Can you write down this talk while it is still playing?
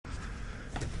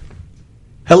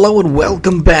Hello and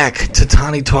welcome back to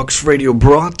Tani Talks Radio,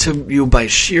 brought to you by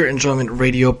Sheer Enjoyment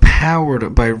Radio,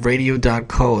 powered by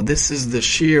Radio.co. This is the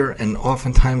Sheer and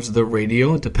oftentimes the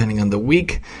radio, depending on the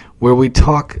week, where we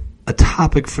talk a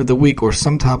topic for the week or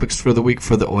some topics for the week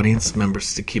for the audience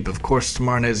members to keep. Of course,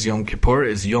 tomorrow night is Yom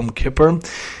Kippur,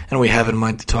 and we have in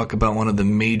mind to talk about one of the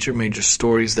major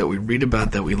stories that we read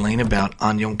about, that we learn about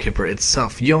on Yom Kippur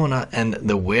itself, Yonah and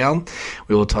the whale.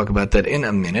 We will talk about that in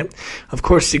a minute. Of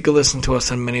course, you can listen to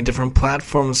us on many different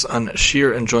platforms on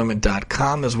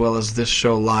sheerenjoyment.com, as well as this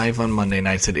show live on Monday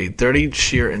nights at 8:30,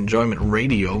 Sheer Enjoyment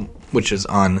Radio, which is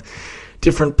on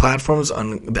different platforms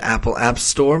on the Apple App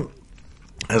Store,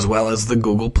 as well as the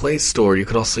Google Play Store. You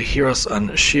could also hear us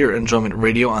on Sheer Enjoyment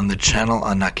Radio on the channel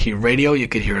on Naki Radio. You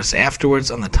could hear us afterwards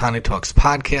on the Tani Talks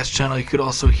podcast channel. You could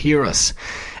also hear us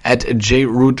at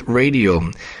JRoot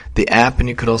Radio, the app, and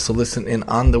you could also listen in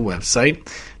on the website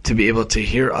to be able to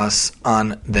hear us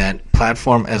on that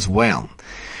platform as well.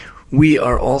 We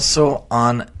are also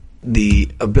on the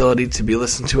ability to be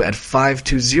listened to at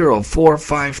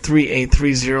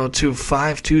 520-453-8302,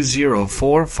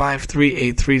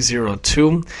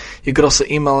 520-453-8302. You could also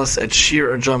email us at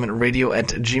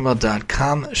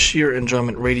sheerenjoymentradio@gmail.com,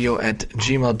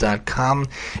 sheerenjoymentradio@gmail.com,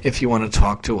 if you want to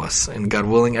talk to us. And God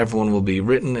willing, everyone will be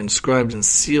written, inscribed, and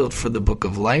sealed for the book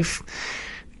of life,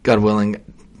 God willing,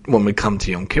 when we come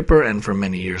to Yom Kippur and for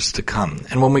many years to come.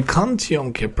 And when we come to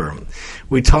Yom Kippur,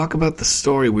 we talk about the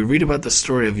story, we read about the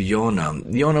story of Yonah.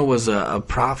 Yonah was a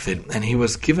prophet, and he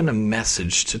was given a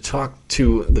message to talk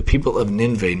to the people of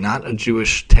Nineveh, not a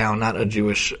Jewish town, not a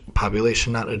Jewish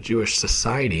population, not a Jewish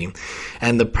society.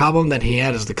 And the problem that he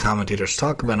had, as the commentators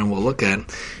talk about and we'll look at,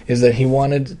 is that he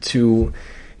wanted to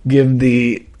give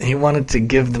the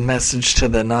message to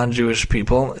the non-Jewish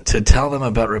people, to tell them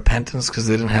about repentance because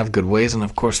they didn't have good ways. And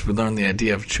of course we learn the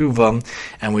idea of tshuva,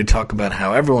 and we talk about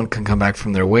how everyone can come back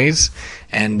from their ways.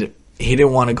 And he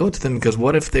didn't want to go to them because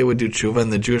what if they would do tshuva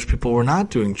and the Jewish people were not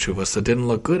doing tshuva, so it didn't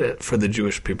look good for the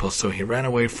Jewish people. So he ran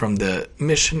away from the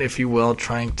mission, if you will,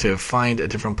 trying to find a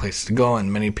different place to go.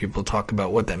 And many people talk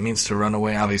about what that means to run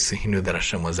away. Obviously he knew that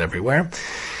Hashem was everywhere.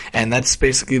 And that's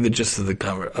basically the gist of the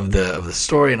cover of the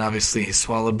story. And obviously he's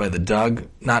swallowed by the dog.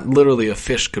 Not literally a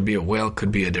fish, could be a whale, could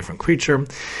be a different creature.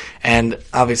 And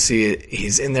obviously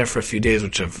he's in there for a few days,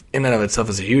 which in and of itself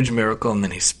is a huge miracle. And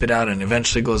then he's spit out and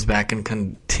eventually goes back and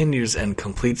continues and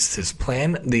completes his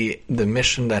plan. The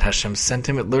mission that Hashem sent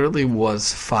him, it literally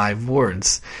was 5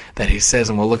 words that he says,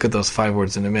 and we'll look at those 5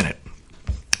 words in a minute.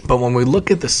 But when we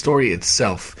look at the story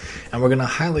itself, and we're going to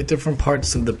highlight different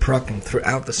parts of the prakim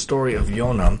throughout the story of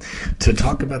Yonah to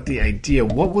talk about the idea,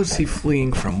 what was he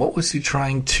fleeing from? What was he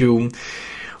trying to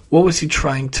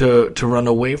run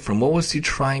away from? What was he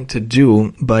trying to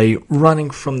do by running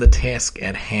from the task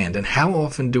at hand? And how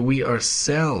often do we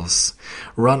ourselves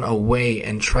run away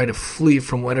and try to flee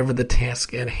from whatever the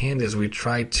task at hand is? We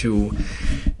try to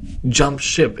jump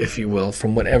ship, if you will,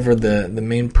 from whatever the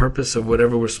main purpose of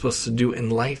whatever we're supposed to do in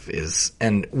life is.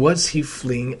 And was he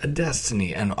fleeing a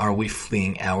destiny? And are we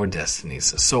fleeing our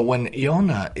destinies? So when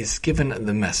Yonah is given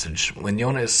the message, when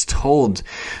Yonah is told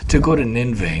to go to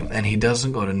Nineveh, and he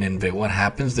doesn't go to Nineveh, what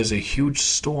happens? There's a huge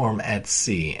storm at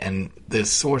sea, and the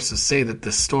sources say that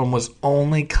the storm was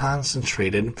only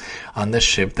concentrated on the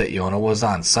ship that Yonah was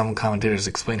on. Some commentators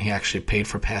explain he actually paid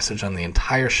for passage on the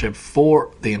entire ship,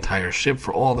 for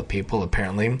all the people.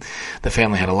 Apparently the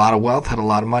family had a lot of wealth, had a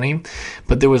lot of money,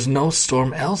 but there was no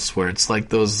storm elsewhere. It's like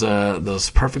those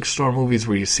perfect storm movies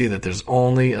where you see that there's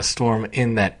only a storm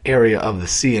in that area of the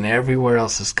sea and everywhere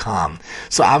else is calm.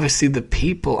 So obviously the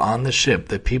people on the ship,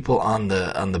 the people on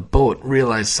the boat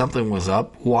realized something was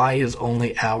up. Why is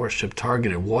only our ship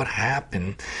targeted? What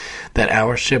happened that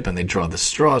our ship, and they draw the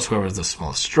straws, whoever's the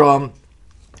smallest straw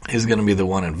is going to be the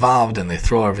one involved, and they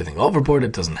throw everything overboard.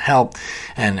 It doesn't help,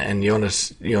 and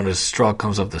Yonah's straw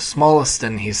comes up the smallest,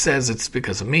 and he says, it's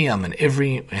because of me, I'm an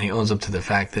Ivri, and he owns up to the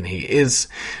fact that he is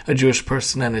a Jewish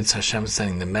person, and it's Hashem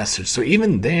sending the message. So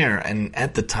even there, and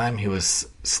at the time he was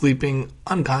sleeping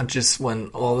unconscious when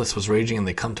all this was raging, and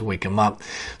they come to wake him up.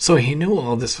 So he knew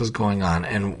all this was going on,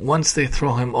 and once they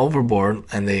throw him overboard,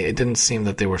 and it didn't seem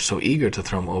that they were so eager to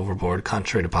throw him overboard,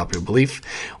 contrary to popular belief,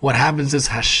 what happens is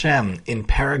Hashem, in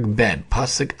Parag Bet,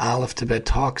 Pasuk Aleph to Bet,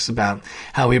 talks about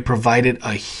how he provided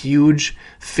a huge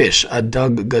fish, a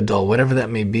dug gadol, whatever that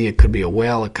may be. It could be a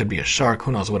whale, it could be a shark,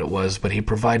 who knows what it was, but he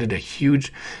provided a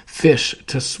huge fish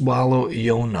to swallow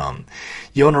Yonah.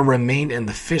 Yonah remained in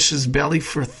the fish's belly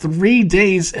for 3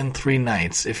 days and 3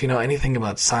 nights. If you know anything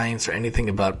about science or anything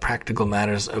about practical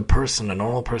matters, a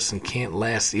normal person can't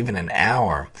last even an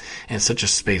hour in such a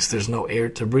space. There's no air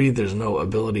to breathe. There's no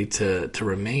ability to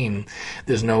remain.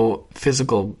 There's no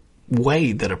physical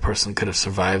way that a person could have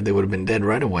survived. They would have been dead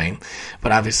right away.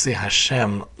 But obviously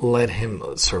Hashem let him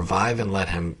survive and let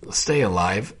him stay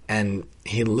alive, and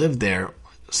he lived there,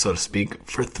 so to speak,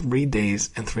 for 3 days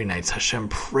and 3 nights.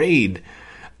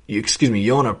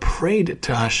 Yonah prayed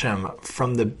to Hashem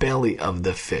from the belly of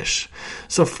the fish.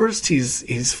 So first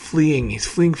he's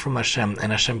fleeing from Hashem,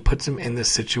 and Hashem puts him in this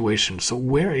situation. So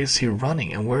where is he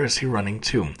running, and where is he running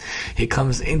to? He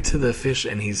comes into the fish,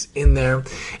 and he's in there,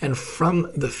 and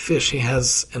from the fish he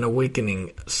has an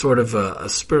awakening, sort of a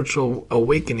spiritual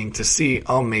awakening to see,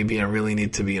 oh, maybe I really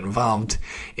need to be involved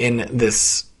in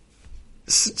this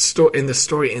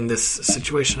story, in this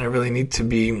situation. I really need to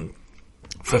be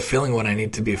fulfilling what I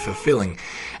need to be fulfilling.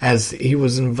 As he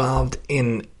was involved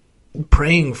in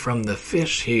praying from the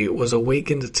fish, he was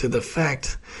awakened to the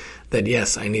fact that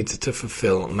yes, I need to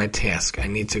fulfill my task. I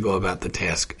need to go about the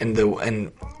task.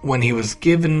 And when he was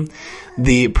given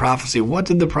the prophecy, what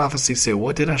did the prophecy say?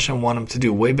 What did Hashem want him to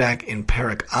do? Way back in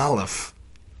Perek Aleph,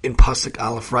 in Pasuk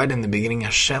Aleph, right in the beginning,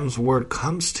 Hashem's word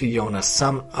comes to Yonah,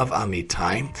 son of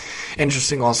Amittai.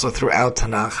 Interesting also throughout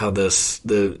Tanakh how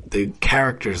the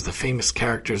characters, the famous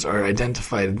characters, are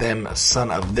identified, them, son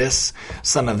of this,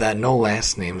 son of that, no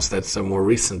last names. That's a more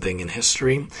recent thing in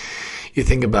history. You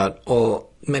think about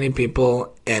many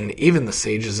people, and even the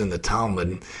sages in the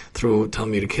Talmud, through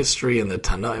Talmudic history and the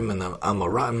Tanaim and the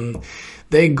Amoraim,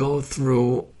 they go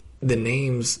through the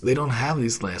names. They don't have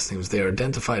these last names. They are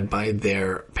identified by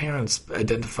their parents,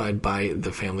 identified by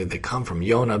the family they come from.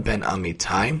 Yonah ben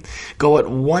Amittai, go at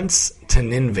once to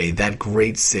Nineveh, that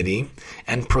great city,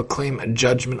 and proclaim a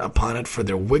judgment upon it, for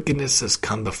their wickedness has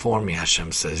come before me,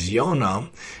 Hashem says. Yonah,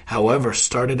 however,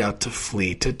 started out to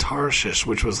flee to Tarshish,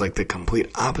 which was like the complete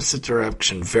opposite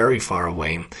direction, very far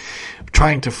away,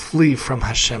 trying to flee from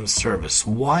Hashem's service.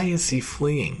 Why is he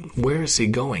fleeing? Where is he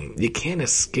going? You can't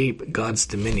escape God's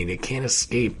dominion. You can't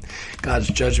escape God's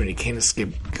judgment. You can't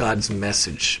escape God's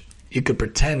message. You could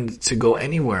pretend to go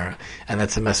anywhere, and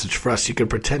that's a message for us. You could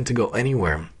pretend to go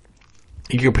anywhere.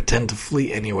 You could pretend to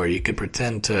flee anywhere. You could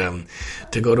pretend to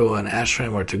go to an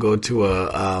ashram, or to go to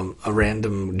a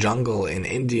random jungle in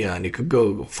India, and you could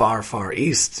go far, far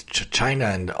east, China,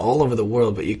 and all over the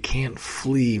world, but you can't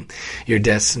flee your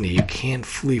destiny. You can't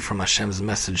flee from Hashem's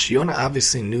message. Yonah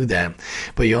obviously knew that,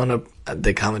 but Yonah,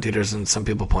 the commentators and some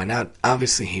people point out,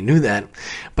 obviously he knew that,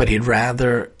 but he'd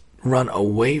rather run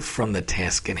away from the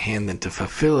task at hand than to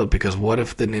fulfill it, because what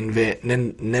if the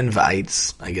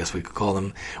Ninevites, I guess we could call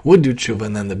them, would do tshuva,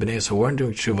 and then the Bnei Yisrael weren't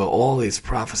doing tshuva? All these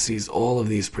prophecies, all of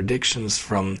these predictions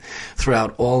from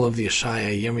throughout all of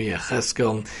Yeshaya, Yirmiyah,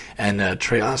 Cheskel, and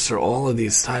Trei Asar, all of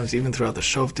these times, even throughout the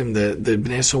Shoftim, the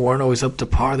Bnei Yisrael weren't always up to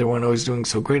par. They weren't always doing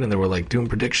so great, and they were like doing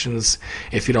predictions.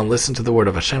 If you don't listen to the word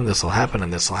of Hashem, this will happen,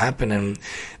 and this will happen, and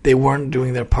they weren't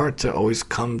doing their part to always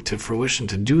come to fruition,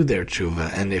 to do their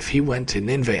tshuva. And if he went to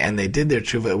Nineveh and they did their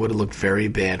tshuva, it would have looked very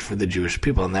bad for the Jewish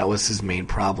people, and that was his main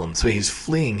problem. So he's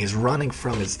fleeing, he's running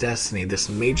from his destiny, this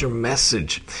major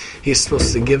message he's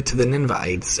supposed to give to the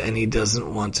Ninevites, and he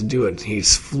doesn't want to do it. He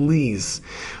flees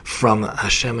from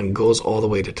Hashem and goes all the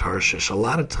way to Tarshish. A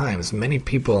lot of times, many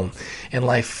people in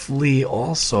life flee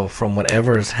also from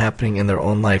whatever is happening in their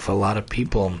own life. A lot of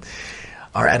people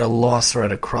are at a loss or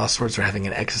at a crossroads or having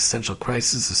an existential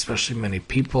crisis, especially many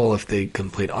people, if they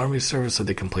complete army service or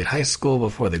they complete high school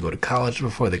before they go to college,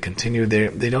 before they continue,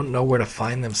 they don't know where to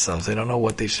find themselves. They don't know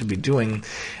what they should be doing,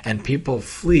 and people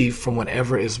flee from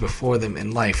whatever is before them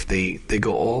in life. They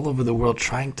go all over the world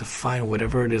trying to find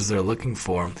whatever it is they're looking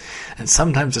for, and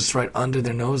sometimes it's right under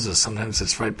their noses, sometimes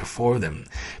it's right before them.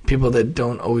 People that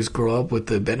don't always grow up with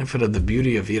the benefit of the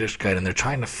beauty of Yiddishkeit, and they're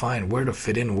trying to find where to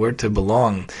fit in, where to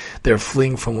belong, they're fleeing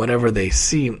from whatever they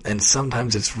see, and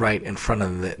sometimes it's right in front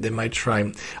of them. They might try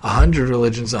 100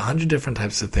 religions, 100 different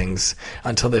types of things,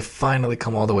 until they finally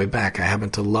come all the way back. I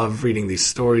happen to love reading these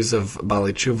stories of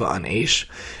Baalei Tshuva on Aish.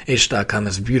 Aish.com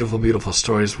has beautiful, beautiful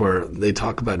stories where they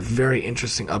talk about very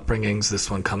interesting upbringings.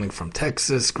 This one coming from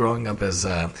Texas, growing up as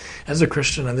a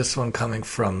Christian, and this one coming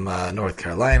from North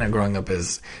Carolina, growing up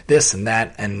as this and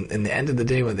that. And in the end of the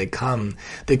day, when they come,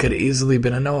 they could have easily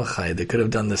been a Noachide. They could have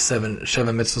done the Sheva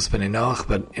Mitzvos B'nai Noach,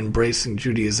 but embracing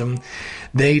Judaism,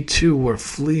 they too were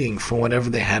fleeing from whatever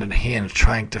they had at hand,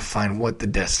 trying to find what the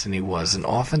destiny was. And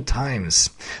oftentimes,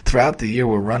 throughout the year,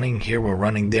 we're running here, we're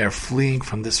running there, fleeing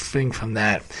from this, fleeing from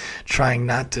that, trying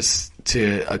not to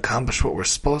to accomplish what we're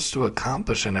supposed to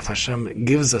accomplish. And if Hashem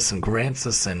gives us and grants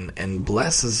us and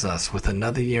blesses us with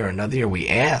another year, we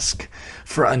ask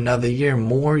for another year,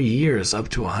 more years, up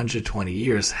to 120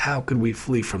 years. How could we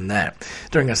flee from that?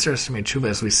 During Aseret Shemei Tshuva,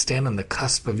 as we stand on the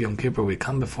cusp of Yom Kippur, we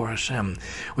come before Hashem.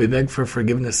 We beg for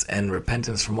forgiveness and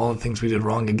repentance from all the things we did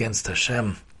wrong against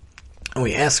Hashem. And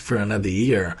we ask for another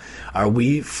year. Are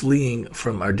we fleeing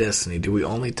from our destiny? Do we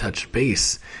only touch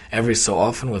base every so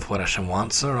often with what Hashem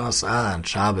wants for us? On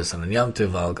Shabbos and on Yom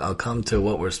Tov, I'll come to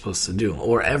what we're supposed to do.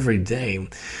 Or every day,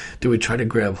 do we try to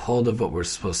grab hold of what we're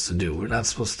supposed to do? We're not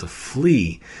supposed to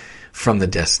flee from the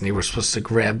destiny. We're supposed to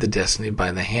grab the destiny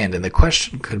by the hand. And the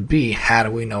question could be, how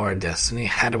do we know our destiny?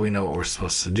 How do we know what we're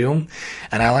supposed to do?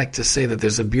 And I like to say that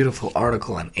there's a beautiful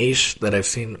article on Aish that I've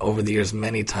seen over the years,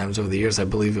 many times over the years. I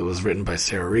believe it was written by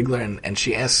Sarah Riegler, and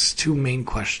she asks two main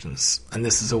questions. And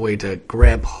this is a way to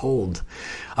grab hold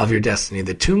of your destiny.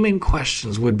 The two main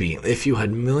questions would be, if you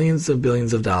had millions of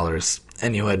billions of dollars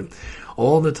and you had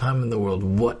all the time in the world,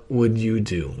 what would you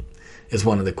do? Is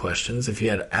one of the questions. If you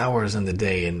had hours in the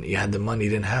day and you had the money, you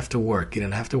didn't have to work, you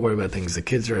didn't have to worry about things, the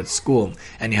kids are at school,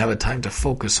 and you have a time to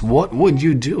focus, what would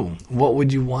you do? What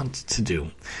would you want to do?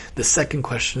 The second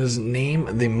question is,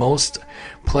 name the most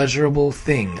pleasurable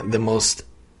thing, the most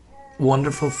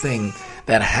wonderful thing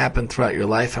that happened throughout your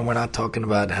life. And we're not talking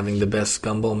about having the best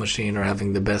gumball machine or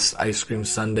having the best ice cream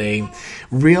sundae.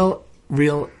 Real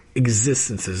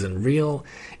existences and real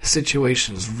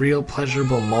situations, real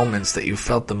pleasurable moments that you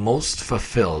felt the most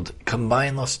fulfilled.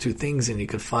 Combine those two things and you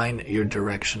could find your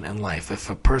direction in life. If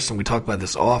a person, we talk about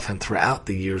this often throughout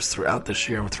the years, throughout the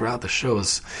year, throughout the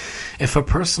shows, if a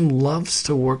person loves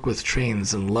to work with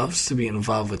trains and loves to be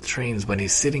involved with trains, but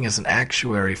he's sitting as an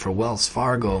actuary for Wells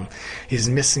Fargo, he's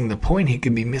missing the point. He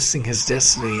could be missing his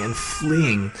destiny and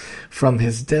fleeing from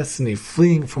his destiny,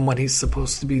 fleeing from what he's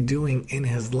supposed to be doing in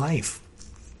his life.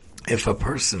 If a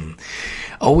person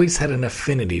always had an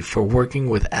affinity for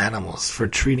working with animals, for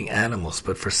treating animals,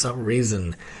 but for some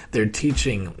reason they're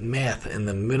teaching math in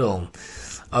the middle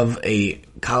of a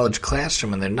college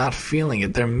classroom and they're not feeling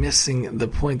it, they're missing the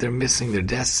point, they're missing their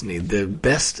destiny. The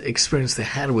best experience they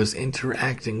had was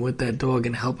interacting with that dog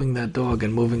and helping that dog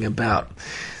and moving about.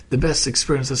 The best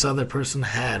experience this other person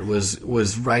had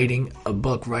was writing a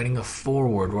book, writing a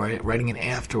foreword, writing an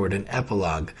afterword, an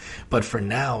epilogue. But for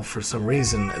now, for some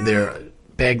reason, they're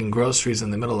bagging groceries in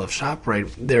the middle of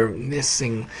ShopRite. They're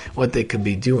missing what they could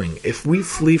be doing. If we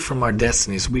flee from our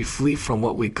destinies, we flee from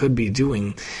what we could be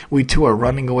doing, we too are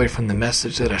running away from the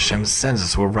message that Hashem sends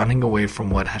us. We're running away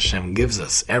from what Hashem gives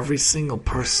us. Every single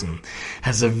person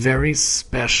has a very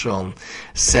special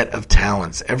set of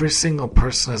talents. Every single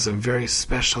person has a very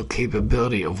special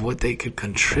capability of what they could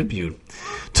contribute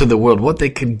to the world, what they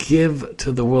could give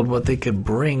to the world, what they could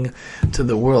bring to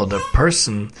the world. A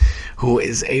person who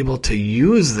is able to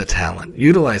use the talent,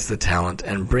 utilize the talent,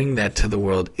 and bring that to the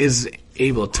world is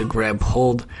able to grab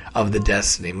hold of the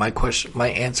destiny. My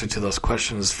answer to those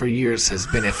questions for years has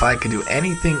been, if I could do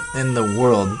anything in the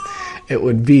world, it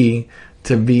would be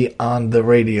to be on the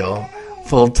radio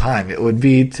full time. It would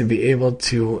be to be able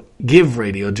to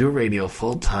do radio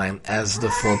full time as the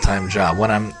full time job.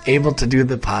 When I'm able to do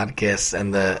the podcast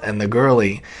and the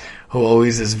girlie who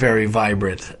always is very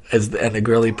vibrant and the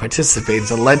girlie participates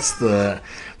and lets the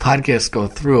podcast go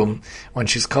through when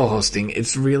she's co-hosting,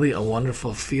 it's really a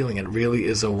wonderful feeling. It really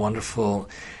is a wonderful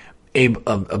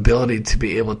ability to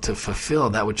be able to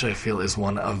fulfill that which I feel is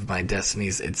one of my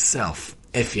destinies itself.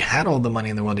 If you had all the money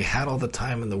in the world, you had all the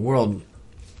time in the world,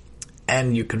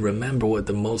 and you could remember what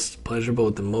the most pleasurable,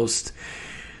 what the most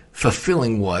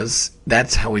fulfilling was,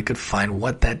 that's how we could find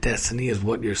what that destiny is,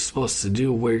 what you're supposed to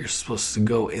do, where you're supposed to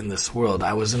go in this world.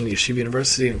 I was in the Yeshiva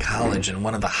University in college, and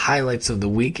one of the highlights of the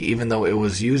week, even though it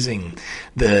was using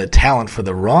the talent for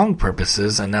the wrong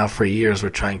purposes, and now for years we're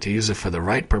trying to use it for the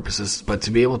right purposes, but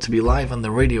to be able to be live on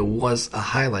the radio was a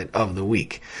highlight of the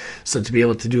week. So to be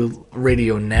able to do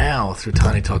radio now through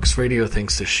Tani Talks Radio,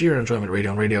 thanks to Sheer Enjoyment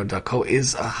Radio and Radio.co,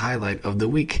 is a highlight of the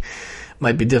week.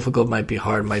 Might be difficult, might be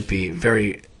hard, might be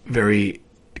very, very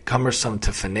cumbersome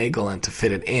to finagle and to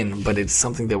fit it in, but it's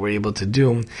something that we're able to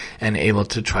do and able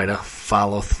to try to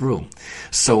follow through.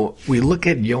 So we look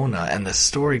at Yonah, and the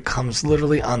story comes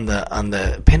literally on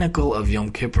the pinnacle of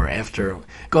Yom Kippur. After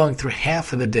going through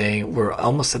half of the day, we're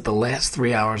almost at the last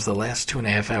 3 hours, the last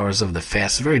 2.5 hours of the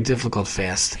fast, a very difficult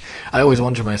fast. I always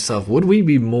wonder myself, would we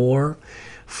be more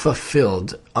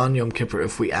fulfilled on Yom Kippur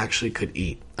if we actually could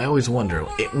eat? I always wonder,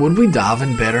 would we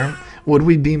daven better? Would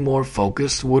we be more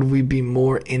focused? Would we be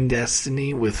more in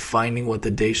destiny with finding what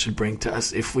the day should bring to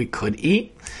us if we could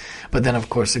eat? But then, of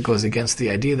course, it goes against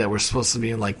the idea that we're supposed to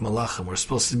be like Malachim. We're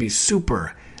supposed to be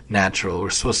super natural. We're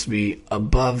supposed to be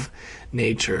above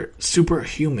nature,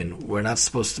 superhuman. We're not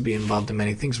supposed to be involved in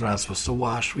many things. We're not supposed to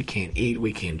wash. We can't eat.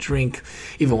 We can't drink.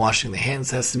 Even washing the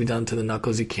hands has to be done to the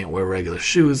knuckles. You can't wear regular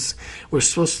shoes. We're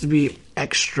supposed to be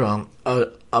extra,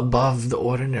 above the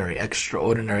ordinary,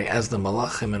 extraordinary as the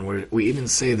malachim. And we even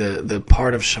say the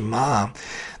part of Shema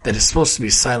that is supposed to be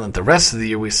silent the rest of the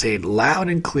year, we say it loud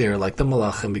and clear like the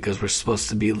malachim, because we're supposed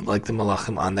to be like the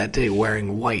malachim on that day,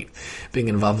 wearing white, being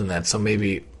involved in that. So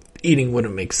maybe eating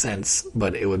wouldn't make sense,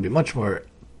 but it would be much more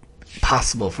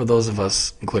possible for those of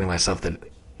us, including myself, that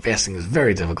fasting is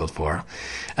very difficult for,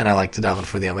 and I like to daven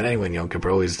for the Yom, and anyway, in Yom Kippur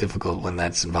always difficult when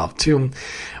that's involved too.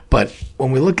 But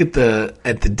when we look at the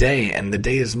day, and the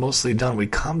day is mostly done, we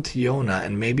come to Yonah,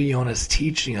 and maybe Yonah's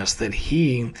teaching us that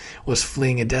he was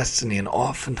fleeing a destiny, and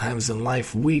oftentimes in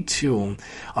life we too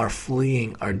are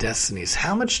fleeing our destinies.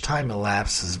 How much time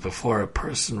elapses before a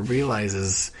person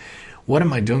realizes, what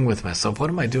am I doing with myself? What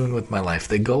am I doing with my life?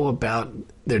 They go about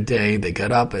their day, they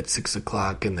get up at 6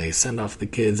 o'clock and they send off the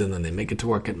kids, and then they make it to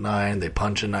work at 9, they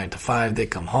punch a 9 to 5, they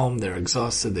come home, they're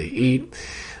exhausted, they eat,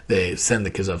 they send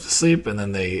the kids off to sleep, and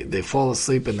then they fall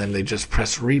asleep, and then they just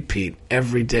press repeat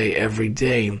every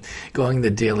day, going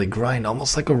the daily grind,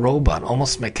 almost like a robot,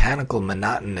 almost mechanical,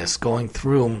 monotonous, going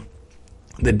through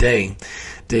the day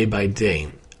by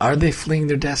day. Are they fleeing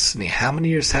their destiny? How many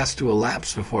years has to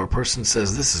elapse before a person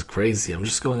says, this is crazy, I'm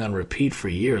just going on repeat for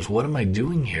years. What am I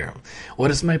doing here? What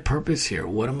is my purpose here?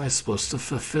 What am I supposed to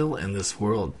fulfill in this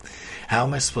world? How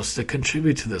am I supposed to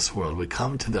contribute to this world? We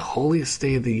come to the holiest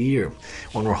day of the year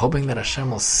when we're hoping that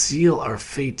Hashem will seal our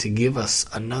fate to give us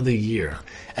another year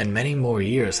and many more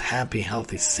years, happy,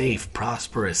 healthy, safe,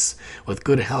 prosperous, with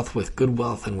good health, with good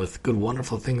wealth, and with good,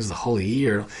 wonderful things the whole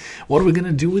year. What are we going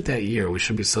to do with that year? We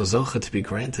should be so zocha to be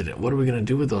granted it. What are we going to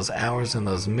do with those hours and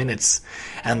those minutes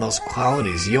and those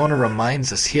qualities? Yonah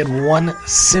reminds us he had one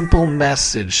simple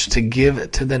message to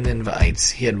give to the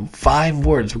Ninevites. He had 5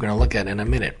 words we're going to look at in a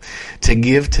minute to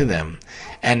give to them,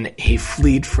 and he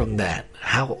fled from that.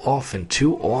 How often,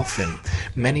 too often,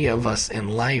 many of us in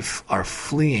life are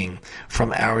fleeing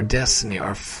from our destiny,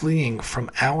 are fleeing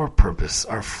from our purpose,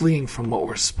 are fleeing from what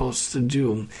we're supposed to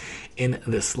do in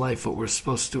this life, what we're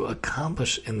supposed to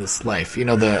accomplish in this life. You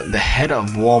know, the head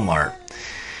of Walmart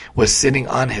was sitting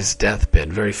on his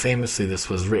deathbed. Very famously, this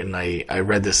was written, I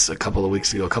read this a couple of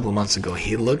months ago.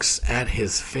 He looks at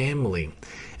his family,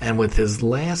 and with his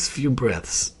last few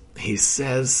breaths, he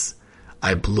says,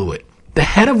 I blew it. The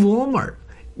head of Walmart,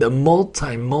 the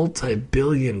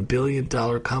multi-billion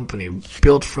dollar company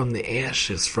built from the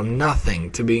ashes, from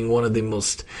nothing, to being one of the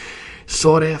most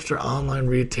sought after online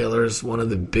retailers, one of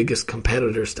the biggest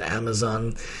competitors to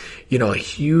Amazon, you know, a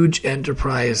huge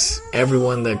enterprise.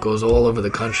 Everyone that goes all over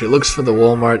the country looks for the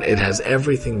Walmart. It has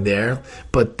everything there,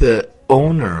 but the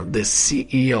owner, the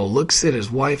CEO, looks at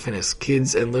his wife and his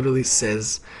kids and literally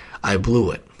says, I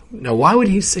blew it. Now, why would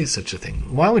he say such a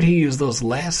thing? Why would he use those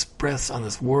last breaths on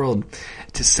this world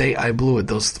to say, I blew it?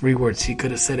 Those 3 words. He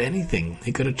could have said anything.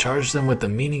 He could have charged them with the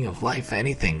meaning of life,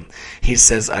 anything. He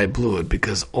says, I blew it,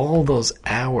 because all those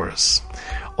hours,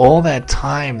 all that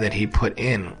time that he put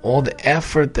in, all the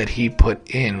effort that he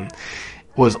put in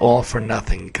was all for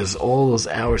nothing, because all those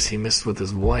hours he missed with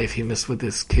his wife, he missed with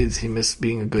his kids, he missed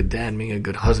being a good dad, being a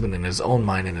good husband in his own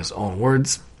mind, in his own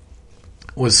words,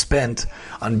 was spent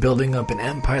on building up an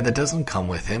empire that doesn't come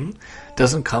with him,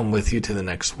 doesn't come with you to the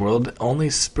next world. Only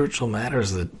spiritual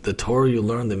matters, the Torah you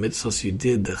learned, the mitzvos you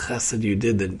did, the chesed you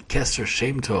did, the keser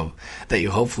shem tov that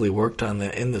you hopefully worked on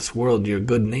in this world, your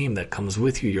good name that comes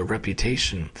with you, your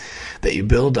reputation that you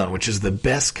build on, which is the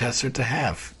best keser to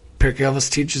have. Pirkei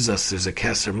Avos teaches us there's a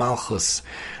keser malchus,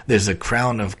 there's a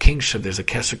crown of kingship, there's a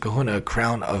keser kahuna, a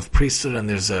crown of priesthood, and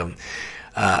there's a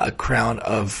crown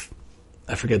of,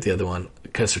 I forget the other one,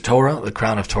 Keser Torah, the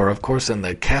crown of Torah, of course, and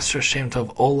the Keser Shem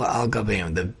Tov Ola Al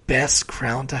Gabeim. The best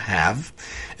crown to have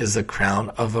is the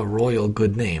crown of a royal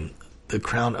good name, the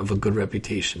crown of a good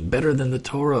reputation. Better than the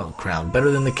Torah crown,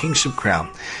 better than the kingship crown,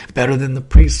 better than the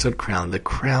priesthood crown. The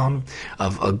crown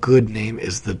of a good name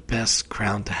is the best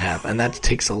crown to have. And that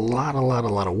takes a lot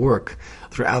of work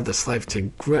throughout this life to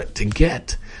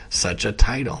get such a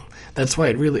title. That's why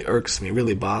it really irks me,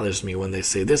 really bothers me when they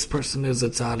say, this person is a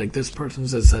tzaddik, this person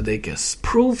is a tzaddikus.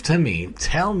 Prove to me,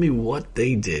 tell me what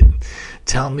they did.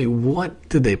 Tell me what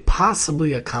did they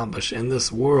possibly accomplish in this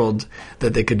world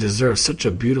that they could deserve such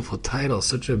a beautiful title,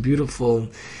 such a beautiful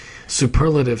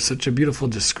superlative, such a beautiful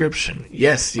description.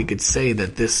 Yes, you could say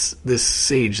that this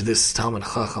sage, this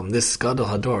Talmid Chacham, this Gadol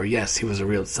Hador, yes, he was a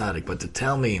real tzaddik. But to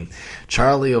tell me,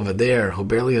 Charlie over there, who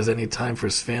barely has any time for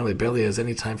his family, barely has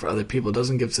any time for other people,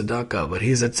 doesn't give tzedakah, but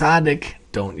he's a tzaddik,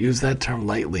 don't use that term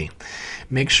lightly.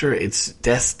 Make sure it's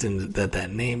destined that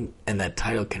that name and that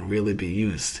title can really be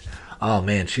used. Oh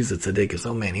man, she's a tzaddikus.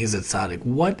 Oh man, he's a tzaddik.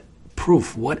 What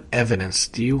proof, what evidence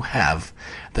do you have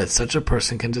that such a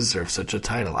person can deserve such a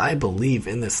title? I believe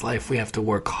in this life we have to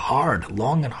work hard,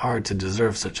 long and hard, to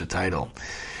deserve such a title.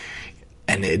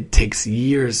 And it takes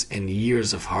years and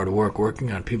years of hard work,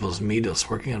 working on people's midos,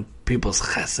 working on people's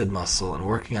chesed muscle, and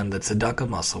working on the tzedakah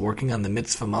muscle, working on the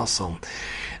mitzvah muscle.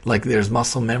 Like there's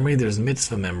muscle memory, there's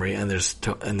mitzvah memory, and there's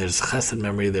chesed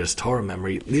memory, there's Torah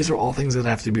memory. These are all things that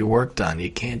have to be worked on.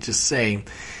 You can't just say,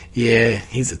 yeah,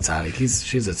 he's a tzaddik,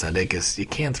 she's a tzaddikis. You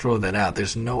can't throw that out.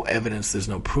 There's no evidence, there's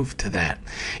no proof to that.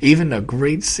 Even a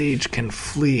great sage can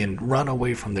flee and run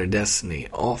away from their destiny.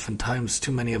 Oftentimes,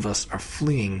 too many of us are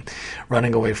fleeing,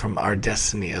 running away from our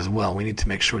destiny as well. We need to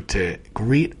make sure to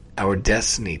greet our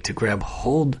destiny, to grab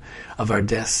hold of our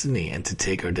destiny, and to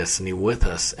take our destiny with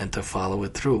us, and to follow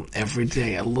it through every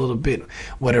day, a little bit,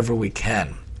 whatever we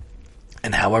can,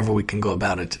 and however we can go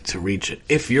about it to reach it.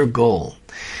 If your goal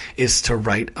is to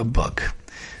write a book,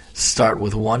 start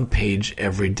with one page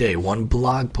every day, one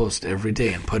blog post every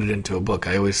day, and put it into a book.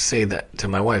 I always say that to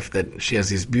my wife, that she has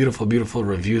these beautiful, beautiful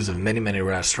reviews of many, many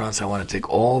restaurants. I want to take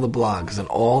all the blogs and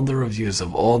all the reviews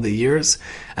of all the years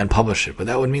and publish it. But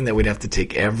that would mean that we'd have to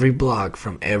take every blog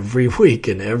from every week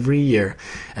and every year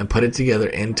and put it together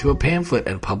into a pamphlet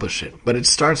and publish it. But it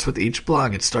starts with each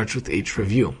blog. It starts with each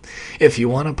review. If you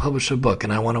want to publish a book,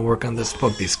 and I want to work on this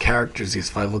book, these characters, these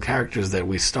 5 characters that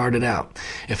we started out,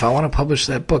 if I want to publish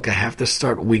that book, I have to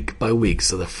start week by week.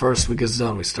 So the first week is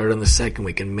done. We start on the second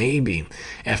week, and maybe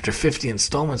after 50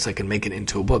 installments, I can make it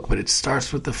into a book. But it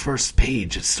starts with the first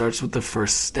page. It starts with the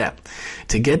first step.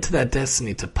 To get to that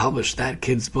destiny, to publish that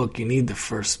kid's book, you need the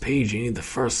first page. You need the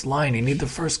first line. You need the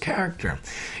first character.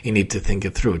 You need to think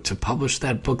it through. To publish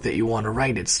that book that you want to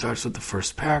write, it starts with the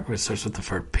first paragraph. It starts with the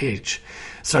first page.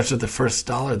 It starts with the first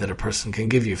dollar that a person can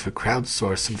give you for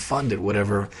crowdsource and fund it,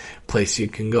 whatever place you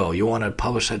can go. You want to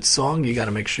publish that song, you got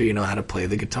to make sure you know how to play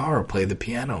the guitar or play the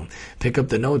piano. Pick up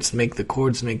the notes, make the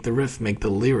chords, make the riff, make the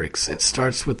lyrics. It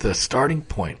starts with the starting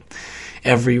point.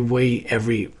 Every way,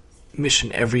 every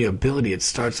mission, every ability, it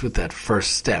starts with that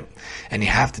first step. And you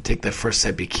have to take that first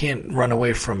step. You can't run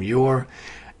away from your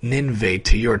Nineveh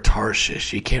to your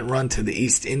Tarshish. You can't run to the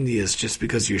East Indies just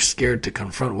because you're scared to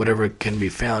confront whatever can be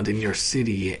found in your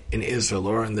city, in Israel,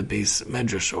 or in the base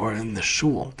medrash, or in the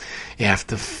shul. You have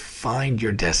to find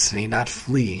your destiny, not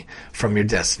flee from your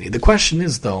destiny. The question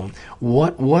is, though,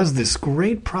 what was this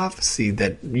great prophecy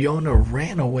that Yonah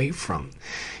ran away from?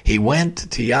 He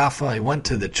went to Jaffa, he went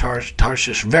to the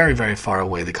Tarshish, very, very far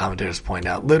away, the commentators point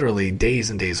out, literally days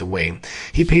and days away.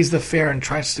 He pays the fare and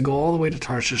tries to go all the way to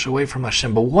Tarshish, away from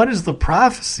Hashem. But what is the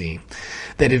prophecy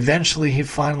that eventually he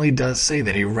finally does say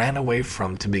that he ran away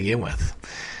from to begin with?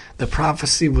 The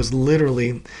prophecy was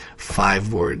literally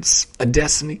 5 words. A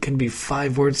destiny can be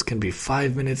 5 words, can be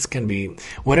 5 minutes, can be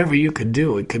whatever you could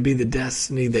do. It could be the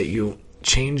destiny that you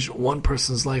change one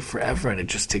person's life forever, and it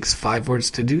just takes 5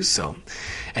 words to do so.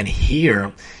 And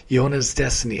here, Yonah's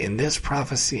destiny in this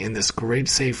prophecy, in this great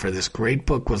sefer, this great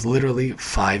book, was literally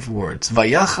 5 words.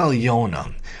 Vayachal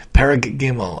Yonah, Perek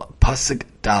Gimel, Pasuk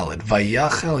Dalet.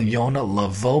 Vayachal Yonah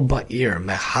lavo ba'ir,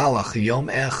 mehalach yom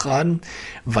echad,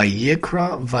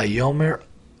 vayikra vayomer.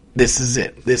 This is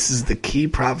it. This is the key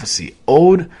prophecy.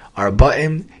 Od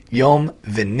arba'im yom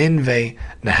v'ninveh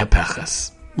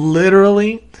nehepechas.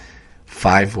 Literally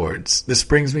 5 words. This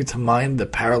brings me to mind the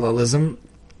parallelism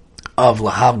of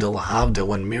Lahavda,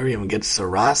 when Miriam gets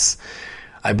Saras.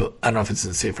 I don't know if it's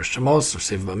in Sefer Shemos or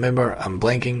Sefer Bamidbar, I'm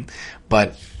blanking,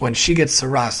 but when she gets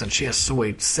Saras and she has to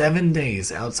wait 7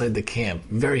 days outside the camp,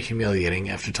 very humiliating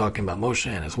after talking about Moshe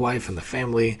and his wife and the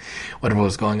family, whatever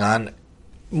was going on.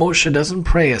 Moshe doesn't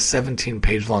pray a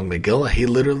 17-page long Megillah. He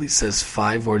literally says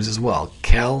 5 words as well.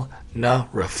 Kel na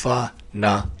rafa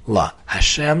na la.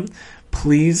 Hashem,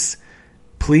 please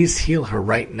heal her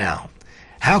right now.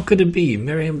 How could it be?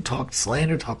 Miriam talked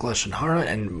slander, talked Lashon Hara,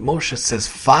 and Moshe says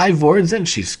 5 words and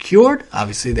she's cured?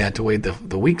 Obviously, they had to wait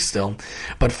the week still,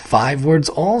 but 5 words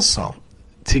also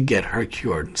to get her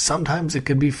cured. Sometimes it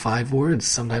could be 5 words,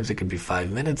 sometimes it could be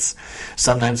 5 minutes,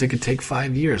 sometimes it could take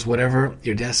 5 years, whatever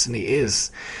your destiny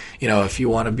is. You know, if you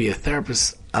want to be a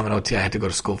therapist, I'm an OT, I had to go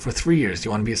to school for 3 years.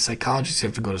 You want to be a psychologist, you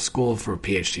have to go to school for a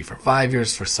PhD for 5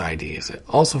 years. For PsyD, is it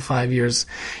also 5 years?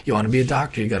 You want to be a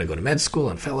doctor, you got to go to med school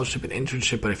and fellowship and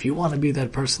internship. But if you want to be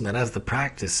that person that has the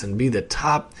practice and be the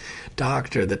top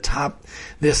doctor, the top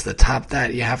this, the top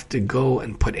that, you have to go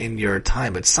and put in your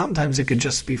time. But sometimes it could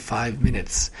just be 5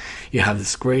 minutes. You have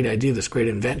this great idea, this great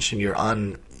invention, you're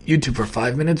on YouTube for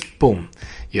 5 minutes, boom,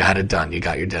 you had it done. You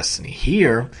got your destiny.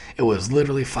 Here, it was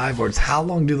literally 5 words. How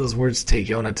long do those words take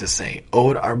Yonah to say?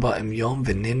 Od arba'im yom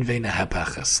v'ninvei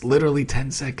nehepechas. Literally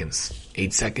 10 seconds,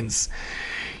 8 seconds.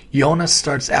 Yonah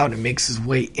starts out and makes his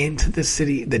way into the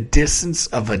city, the distance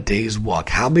of a day's walk.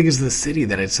 How big is the city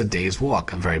that it's a day's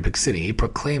walk? A very big city. He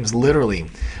proclaims literally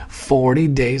 40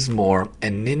 days more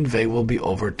and Nineveh will be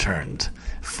overturned.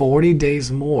 40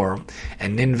 days more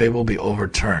and Nineveh will be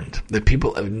overturned. The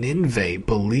people of Nineveh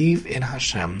believe in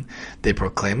Hashem. They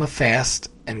proclaim a fast,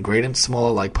 and great and small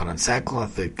alike put on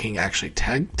sackcloth. The king actually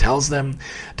tells them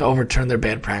to overturn their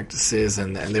bad practices,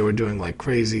 and they were doing like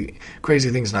crazy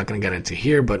things. Not going to get into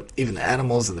here, but even the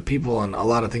animals and the people and a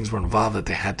lot of things were involved that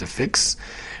they had to fix.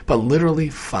 But literally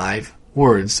 5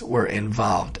 words were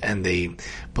involved, and they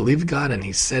believed God, and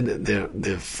he said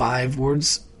the 5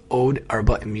 words, Od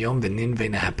arba'im yom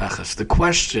v'ninvei nehepechas. The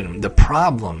question, the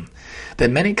problem that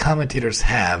many commentators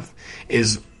have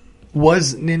is,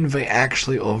 was Nineveh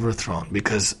actually overthrown?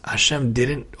 Because Hashem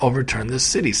didn't overturn the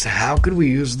city. So how could we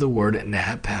use the word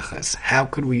nehepechas? How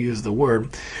could we use the word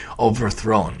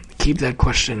overthrown? Keep that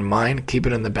question in mind. Keep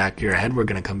it in the back of your head. We're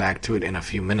going to come back to it in a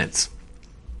few minutes.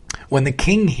 When the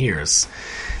king hears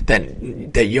that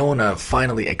Yonah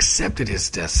finally accepted his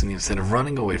destiny instead of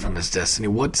running away from his destiny,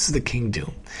 what does the king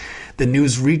do? The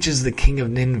news reaches the king of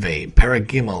Nineveh,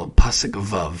 Paragimel, Pasuk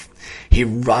Vav. He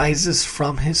rises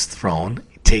from his throne,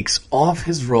 takes off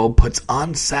his robe, puts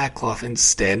on sackcloth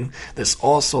instead. This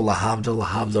also,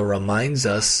 lahavda, reminds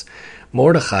us,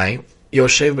 Mordechai,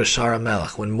 Yoshev Bashar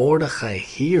HaMelech. When Mordechai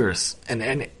hears,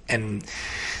 and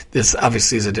this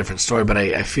obviously is a different story, but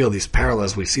I feel these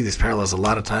parallels, we see these parallels a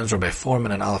lot of times. Rabbi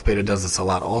Foreman and Aleph Beta does this a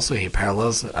lot also. He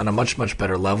parallels on a much, much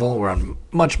better level. We're on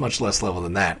much, much less level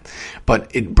than that.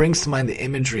 But it brings to mind the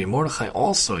imagery. Mordechai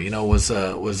also, was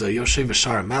a Yoshev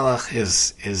Bashar HaMelech,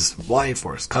 his wife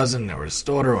or his cousin or his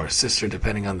daughter or his sister,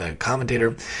 depending on the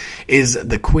commentator, is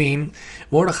the queen.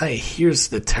 Mordechai hears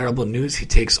the terrible news. He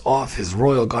takes off his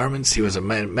royal garments. He was a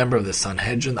member of the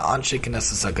Sanhedrin, the Anshe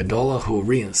Knesset Hagadolah, who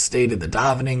reinstated the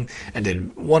davening and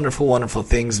did wonderful, wonderful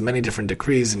things, many different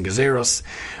decrees and gezeros.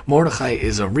 Mordechai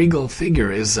is a regal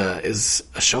figure, is a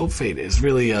shofet, is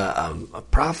really a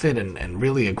prophet and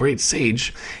really a great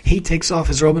sage. He takes off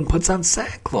his robe and puts on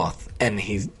sackcloth, and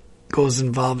he goes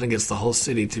involved and gets the whole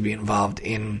city to be involved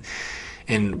in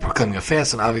proclaiming a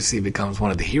fast, and obviously becomes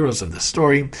one of the heroes of the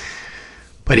story.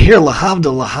 But here,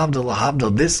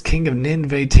 lahavda, this king of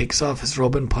Nineveh takes off his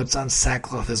robe and puts on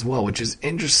sackcloth as well, which is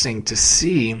interesting to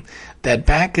see that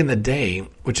back in the day,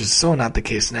 which is so not the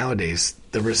case nowadays,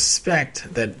 the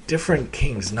respect that different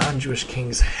kings, non-Jewish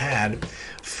kings, had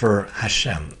for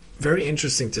Hashem. Very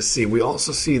interesting to see. We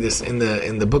also see this in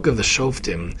the book of the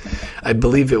Shoftim. I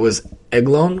believe it was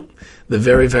Eglon, the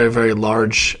very, very, very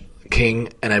large king,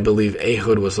 and I believe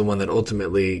Ehud was the one that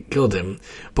ultimately killed him.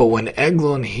 But when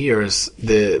Eglon hears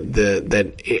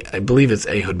that I believe it's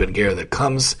Ehud ben Ger that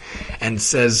comes and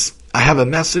says, I have a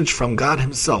message from God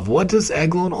himself. What does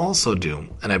Eglon also do?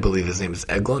 And I believe his name is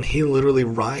Eglon. He literally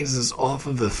rises off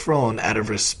of the throne out of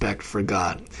respect for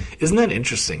God. Isn't that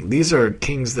interesting? These are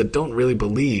kings that don't really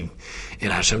believe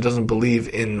in Hashem, doesn't believe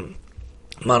in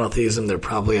monotheism. They're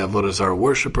probably Avodah Zarah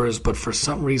worshippers, but for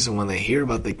some reason when they hear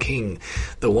about the king,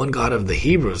 the one God of the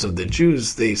Hebrews, of the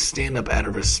Jews, they stand up out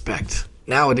of respect.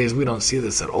 Nowadays we don't see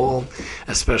this at all,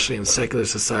 especially in secular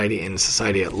society, in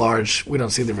society at large. We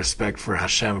don't see the respect for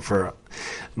Hashem, for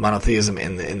monotheism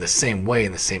in the same way,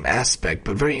 in the same aspect.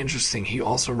 But very interesting, he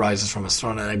also rises from his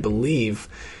throne, and I believe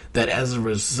that as a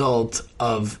result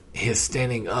of his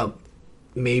standing up,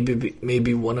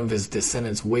 maybe one of his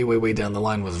descendants way down the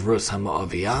line was Rus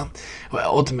HaMoaviyah, who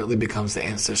ultimately becomes the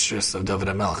ancestress of David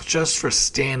HaMelech, just for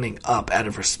standing up out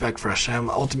of respect for Hashem.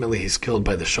 Ultimately he's killed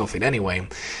by the Shofet anyway,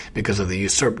 because of the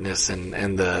usurpedness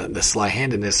and the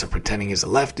sly-handedness of pretending he's a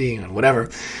lefty and whatever.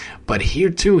 But here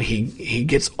too, he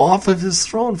gets off of his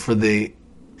throne for the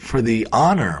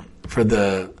honor, for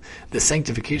the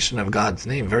sanctification of God's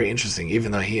name. Very interesting,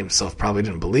 even though he himself probably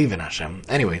didn't believe in Hashem.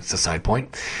 Anyway, it's a side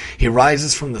point. He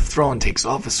rises from the throne, takes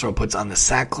off his throne, puts on the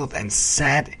sackcloth, and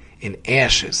sat in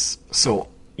ashes. So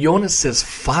Yonah says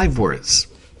 5 words.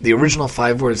 The original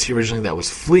 5 words he originally that was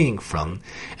fleeing from,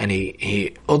 and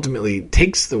he ultimately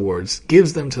takes the words,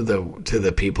 gives them to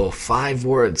the people, 5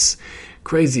 words,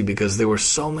 crazy because there were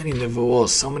so many nevuos,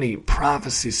 so many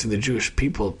prophecies to the Jewish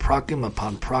people, prakim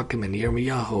upon prakim in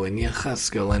Yirmiyahu and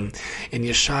Yecheskel and in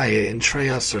Yeshaya and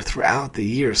Treyasar throughout the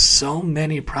years, so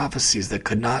many prophecies that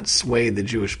could not sway the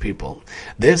Jewish people.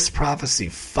 This prophecy,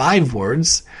 5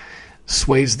 words,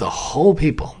 sways the whole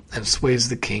people and sways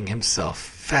the king himself.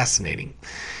 Fascinating.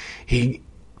 He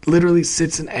literally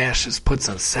sits in ashes, puts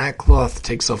on sackcloth,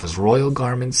 takes off his royal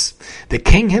garments. The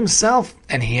king himself,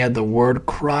 and he had the word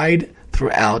cried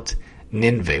throughout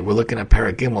Nineveh. We're looking at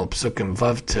Paragimel, Psukim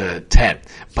Vav to Tet.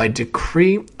 By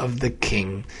decree of the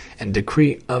king and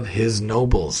decree of his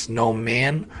nobles, no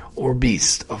man or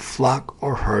beast, of flock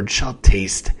or herd shall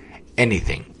taste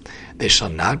anything. They shall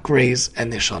not graze,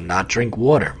 and they shall not drink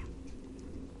water.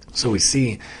 So we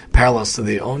see parallels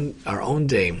to our own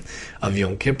day of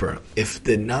Yom Kippur. If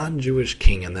the non-Jewish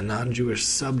king and the non-Jewish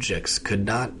subjects could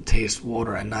not taste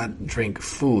water and not drink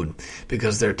food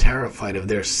because they're terrified of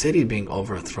their city being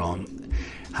overthrown,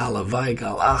 halavai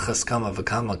gal achas kama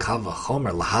v'kama kal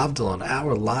v'chomer lahavdil, on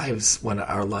our lives, when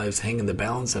our lives hang in the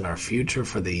balance and our future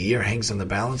for the year hangs in the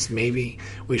balance, maybe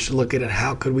we should look at it.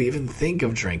 How could we even think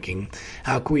of drinking?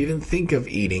 How could we even think of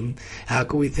eating? How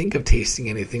could we think of tasting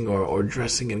anything or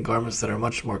dressing in garments that are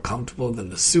much more comfortable than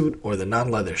the suit or the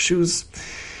non-leather shoes?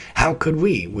 How could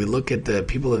we? We look at the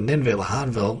people of Nineveh,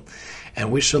 Lahavdil, and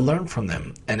we should learn from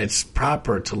them. And it's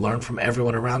proper to learn from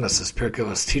everyone around us, as Pirkei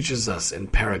Avos teaches us in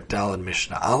Parak Dal and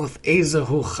Mishnah Aleph.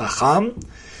 Ezehu Chacham?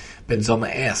 Ben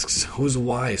Zoma asks, who's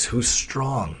wise? Who's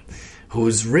strong?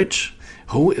 Who's rich?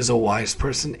 Who is a wise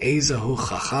person? Ezehu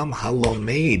Chacham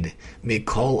Halomed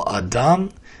Mikol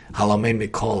Adam Halomed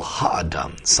Mikol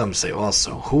Ha'adam. Some say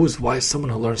also, who is wise?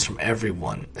 Someone who learns from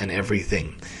everyone and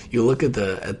everything. You look at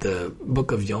the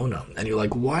book of Yonah, and you're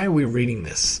like, why are we reading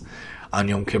this on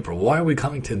Yom Kippur? Why are we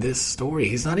coming to this story?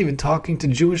 He's not even talking to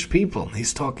Jewish people.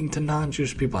 He's talking to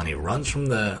non-Jewish people, and he runs from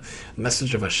the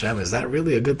message of Hashem. Is that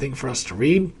really a good thing for us to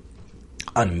read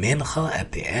on Mincha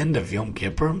at the end of Yom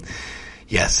Kippur?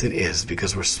 Yes, it is,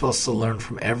 because we're supposed to learn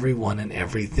from everyone and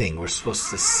everything. We're supposed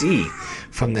to see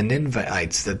from the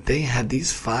Ninevites that they had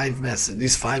these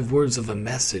 5 words of a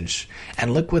message,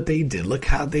 and look what they did. Look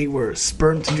how they were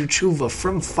spurned to do tshuva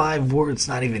from 5 words,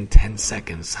 not even 10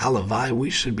 seconds. Halavai, we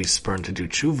should be spurned to do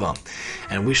tshuva,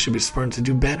 and we should be spurned to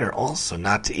do better also,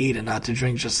 not to eat and not to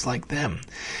drink just like them.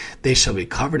 They shall be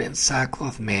covered in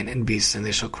sackcloth, man and beast, and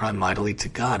they shall cry mightily to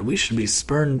God. We should be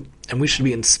spurned, and we should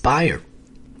be inspired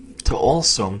to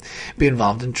also be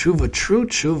involved in tshuva, true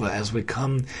tshuva, as we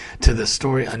come to the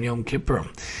story on Yom Kippur.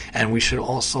 And we should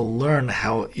also learn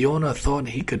how Yonah thought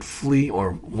he could flee,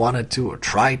 or wanted to, or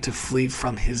tried to flee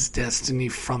from his destiny,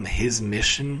 from his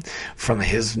mission, from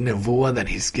his nevuah that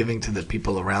he's giving to the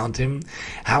people around him.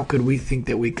 How could we think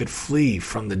that we could flee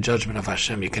from the judgment of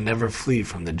Hashem? You can never flee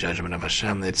from the judgment of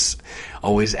Hashem. It's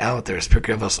always out there. As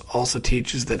Pirkei Avos also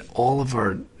teaches that all of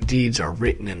our deeds are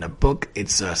written in a book.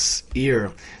 It's us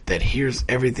ear that hears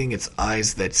everything. It's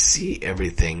eyes that see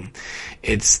everything.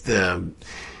 We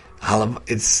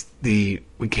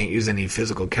can't use any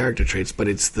physical character traits, but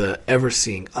it's the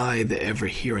ever-seeing eye, the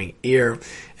ever-hearing ear,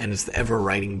 and it's the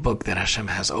ever-writing book that Hashem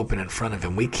has open in front of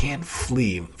him. We can't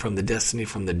flee from the destiny,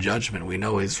 from the judgment. We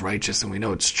know he's righteous, and we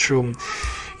know it's true.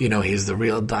 He's the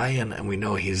real Dayan, and we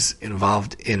know he's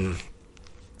involved in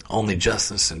only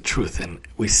justice and truth. And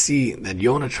we see that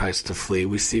Yonah tries to flee.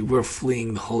 We see we're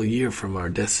fleeing the whole year from our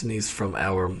destinies, from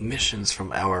our missions,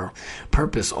 from our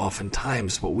purpose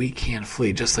oftentimes, but we can't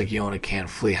flee. Just like Yonah can't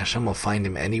flee, Hashem will find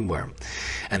him anywhere.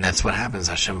 And that's what happens.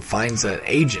 Hashem finds an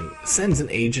agent, sends an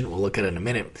agent, we'll look at it in a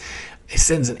minute. He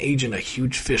sends an agent, a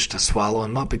huge fish, to swallow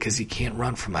him up, because you can't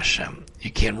run from Hashem. You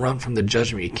can't run from the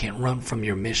judgment. You can't run from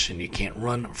your mission. You can't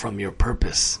run from your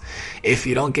purpose. If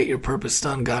you don't get your purpose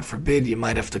done, God forbid, you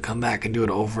might have to come back and do it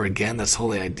over again. That's the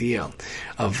whole idea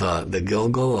of the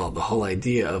Gilgal, the whole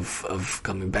idea of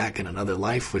coming back in another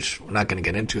life, which we're not going to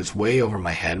get into. It's way over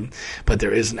my head. But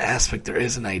there is an aspect, there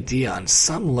is an idea on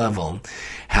some level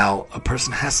how a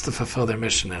person has to fulfill their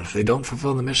mission. And if they don't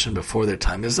fulfill the mission before their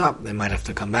time is up, they might have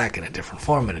to come back in a different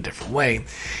form, in a different way,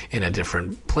 in a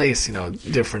different place,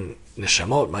 different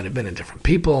neshamot, might have been in different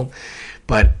people.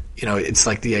 But, it's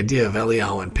like the idea of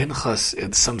Eliyahu and Pinchas.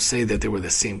 Some say that they were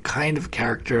the same kind of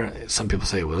character. Some people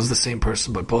say it was the same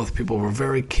person, but both people were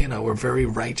very kina, were very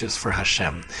righteous for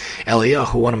Hashem.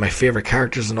 Eliyahu, one of my favorite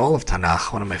characters in all of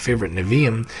Tanakh, one of my favorite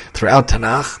Nevi'im throughout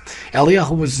Tanakh.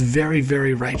 Eliyahu was very,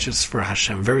 very righteous for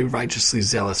Hashem, very righteously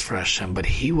zealous for Hashem, but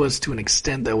he was to an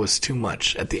extent that was too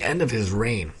much. At the end of his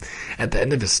reign, at the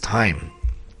end of his time,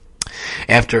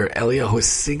 After Eliyahu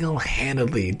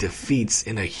single-handedly defeats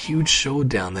in a huge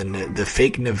showdown the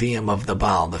fake Nevi'im of the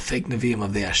Baal, the fake Nevi'im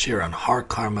of the Asherah on Har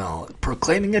Carmel,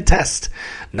 proclaiming a test,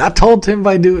 not told to him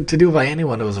to do by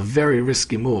anyone. It was a very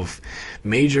risky move.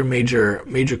 Major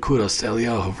kudos to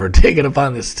Eliyahu for taking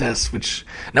upon this test, which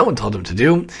no one told him to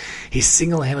do. He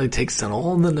single-handedly takes down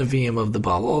all the Nevi'im of the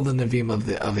Baal, all the Nevi'im of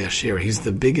the Asherah. He's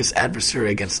the biggest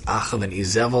adversary against Achav and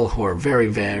Izebel, who are very,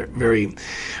 very, very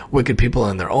wicked people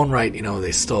in their own right.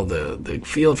 They stole the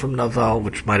field from Naval,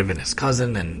 which might have been his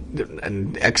cousin,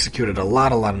 and executed a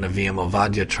lot of Nevi'im.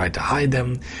 Ovadia tried to hide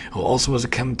them, who also was a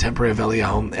contemporary of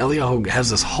Eliyahu. Eliyahu has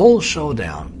this whole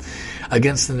showdown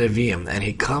against the Nevi'im, and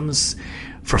he comes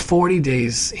for 40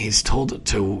 days. He's told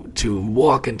to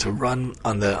walk and to run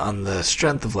on the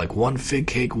strength of like one fig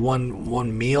cake,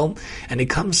 one meal, and he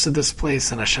comes to this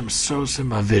place, and Hashem shows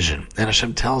him a vision, and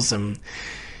Hashem tells him,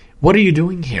 "What are you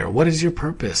doing here? What is your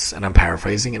purpose?" And I'm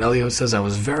paraphrasing, and Eliyahu says, "I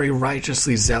was very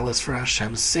righteously zealous for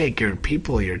Hashem's sake. Your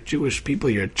people, your Jewish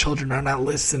people, your children are not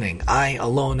listening. I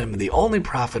alone am the only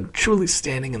prophet truly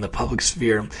standing in the public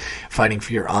sphere, fighting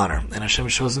for your honor." And Hashem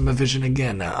shows him a vision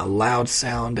again, a loud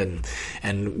sound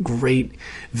and great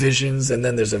visions, and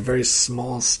then there's a very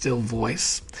small, still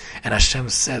voice, and Hashem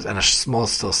says, and a small,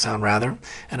 still sound rather,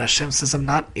 and Hashem says, "I'm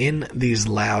not in these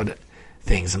loud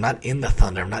things. I'm not in the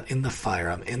thunder. I'm not in the fire.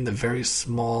 I'm in the very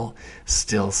small,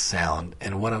 still sound.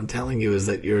 And what I'm telling you is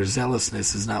that your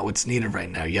zealousness is not what's needed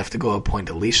right now. You have to go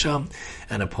appoint Elisha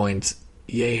and appoint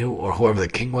Yehu, or whoever the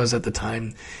king was at the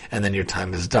time, and then your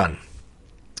time is done."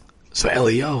 So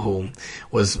Eliyahu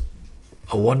was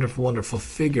a wonderful, wonderful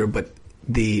figure, but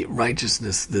the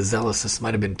righteousness, the zealousness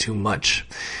might have been too much.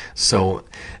 So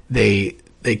they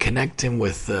connect him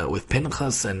with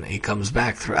Pinchas, and he comes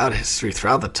back throughout history,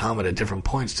 throughout the Talmud at different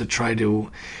points to try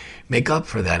to make up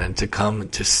for that and to come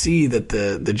to see that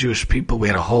the Jewish people, we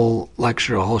had a whole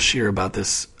lecture, a whole shiur about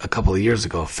this a couple of years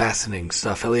ago, fascinating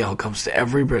stuff. Eliyahu comes to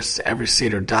every bris, to every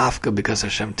Seder Dafka, because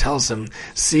Hashem tells him,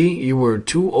 "See, you were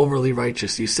too overly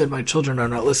righteous. You said my children are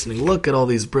not listening. Look at all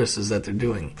these brises that they're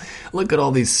doing. Look at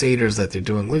all these Seders that they're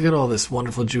doing. Look at all this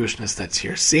wonderful Jewishness that's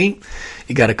here. See?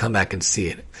 You got to come back and see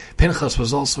it." Pinchas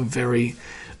was also very,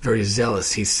 very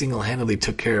zealous. He single-handedly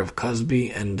took care of Cosby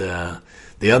and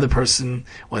the other person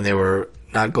when they were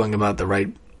not going about the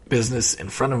right business in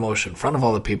front of Moshe, in front of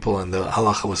all the people, and the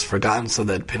halacha was forgotten so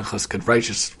that Pinchas could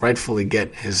rightfully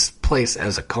get his place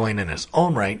as a Kohen in his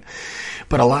own right.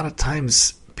 But a lot of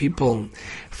times people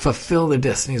fulfill their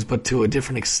destinies, but to a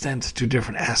different extent, to a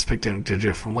different aspect, and to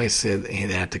different ways. So they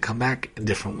had to come back in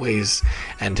different ways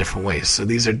and different ways. So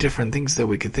these are different things that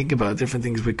we could think about, different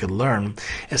things we could learn,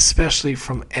 especially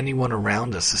from anyone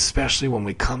around us, especially when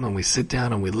we come and we sit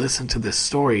down and we listen to this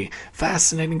story,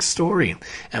 fascinating story,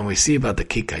 and we see about the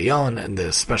Kikayon and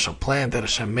the special plant that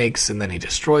Hashem makes, and then he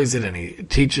destroys it, and he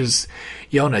teaches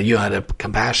Yonah, you had a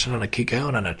compassion on a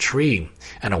Kikayon, on a tree,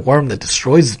 and a worm that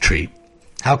destroys the tree.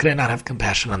 How can I not have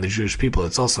compassion on the Jewish people?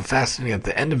 It's also fascinating at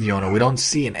the end of Yonah, we don't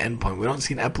see an endpoint. We don't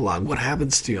see an epilogue. What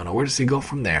happens to Yonah? Where does he go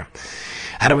from there?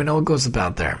 How do we know what goes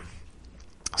about there?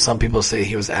 Some people say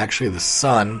he was actually the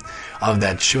son of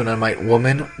that Shunammite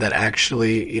woman that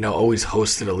actually, always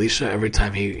hosted Elisha every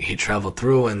time he traveled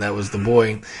through, and that was the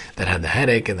boy that had the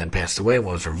headache and then passed away and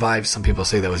was revived. Some people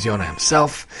say that was Yonah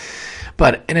himself.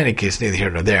 But in any case, neither here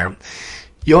nor there.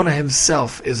 Yonah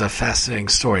himself is a fascinating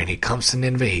story, and he comes to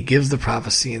Nineveh, he gives the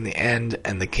prophecy in the end,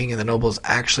 and the king and the nobles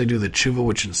actually do the tshuva,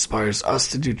 which inspires us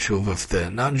to do tshuva. If the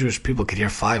non-Jewish people could hear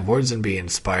 5 words and be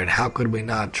inspired, how could we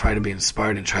not try to be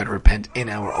inspired and try to repent in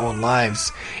our own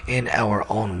lives, in our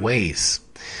own ways?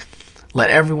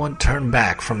 Let everyone turn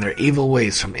back from their evil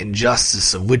ways, from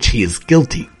injustice of which he is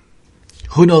guilty.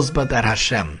 Who knows but that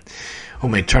Hashem, who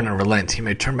may turn and relent, he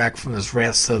may turn back from his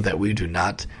wrath so that we do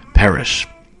not perish.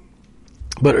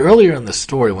 But earlier in the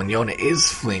story, when Yonah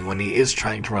is fleeing, when he is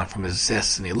trying to run from his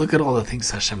destiny, look at all the things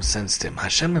Hashem sends to him.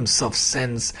 Hashem himself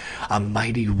sends a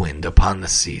mighty wind upon the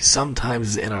sea.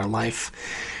 Sometimes in our life,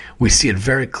 we see it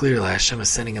very clearly. Hashem is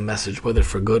sending a message, whether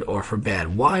for good or for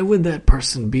bad. Why would that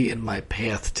person be in my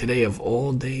path today of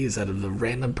all days, out of the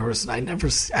random person? I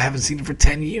haven't seen him for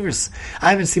 10 years.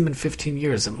 I haven't seen him in 15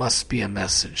 years. It must be a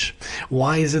message.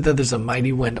 Why is it that there's a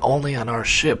mighty wind only on our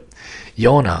ship?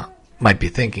 Yonah might be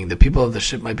thinking, the people of the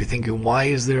ship might be thinking, why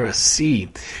is there a sea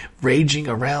raging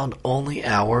around only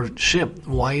our ship?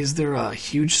 Why is there a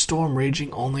huge storm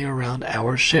raging only around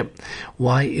our ship?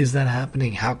 Why is that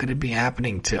happening? How could it be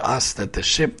happening to us that the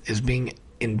ship is being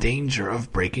in danger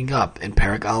of breaking up? In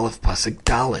Perek Aleph, Pasuk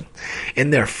Daled.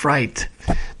 In their fright,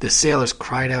 the sailors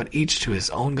cried out each to his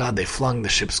own God. They flung the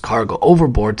ship's cargo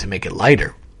overboard to make it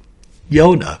lighter.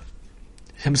 Yonah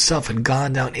himself had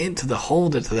gone down into the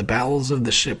hold, into the bowels of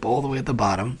the ship, all the way at the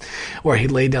bottom, where he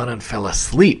lay down and fell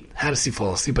asleep. How does he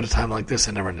fall asleep at a time like this?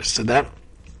 I never understood that.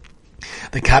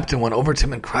 The captain went over to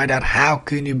him and cried out, "How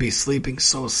can you be sleeping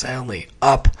so soundly?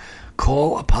 Up,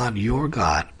 call upon your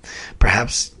God.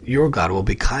 Perhaps your God will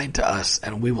be kind to us,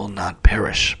 and we will not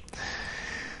perish."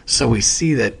 So we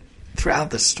see that throughout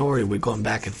the story, we're going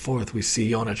back and forth. We see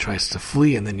Yonah tries to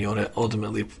flee, and then Yonah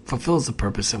ultimately fulfills the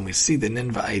purpose, and we see the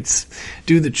Ninevites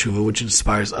do the tshuva, which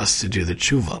inspires us to do the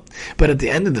tshuva. But at the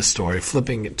end of the story,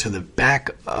 flipping to the back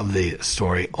of the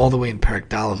story, all the way in Perek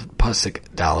Daled, Pasuk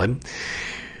Daled,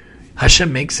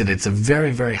 Hashem makes it. It's a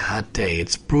very, very hot day.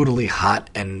 It's brutally hot,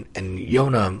 and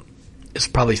Yonah is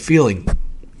probably feeling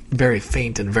very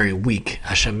faint and very weak.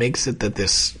 Hashem makes it that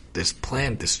this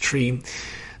plant, this tree,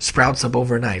 sprouts up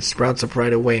overnight, sprouts up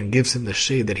right away, and gives him the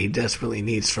shade that he desperately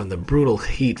needs from the brutal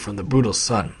heat, from the brutal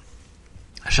sun.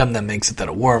 Hashem then makes it that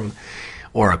a worm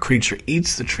or a creature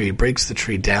eats the tree, breaks the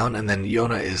tree down, and then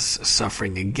Yonah is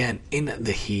suffering again in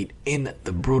the heat, in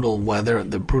the brutal weather,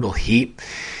 the brutal heat.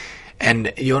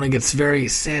 And Yonah gets very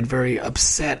sad, very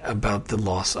upset about the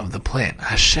loss of the plant.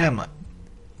 Hashem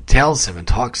tells him and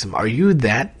talks to him, "Are you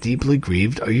that deeply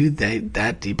grieved? Are you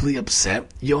that deeply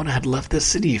upset?" Yonah had left the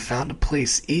city. He found a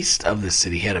place east of the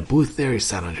city. He had a booth there. He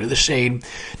sat under the shade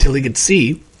till he could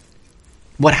see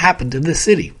what happened to the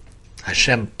city.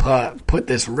 Hashem put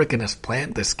this ricinus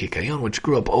plant, this kikayon, which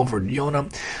grew up over Yonah,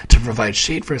 to provide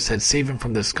shade for his head, save him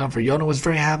from discomfort. Yonah was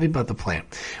very happy about the plant.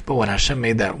 But when Hashem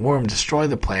made that worm destroy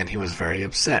the plant, he was very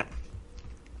upset.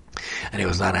 And he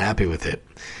was not happy with it.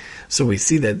 So we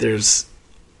see that there's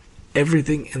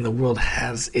everything in the world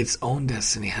has its own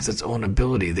destiny, has its own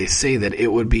ability. They say that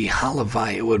it would be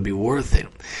halavai, it would be worth it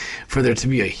for there to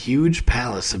be a huge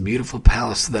palace, a beautiful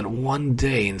palace, so that one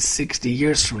day in 60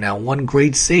 years from now, one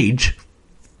great sage,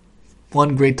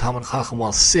 one great Talmid Chacham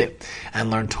will sit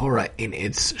and learn Torah in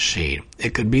its shade.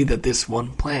 It could be that this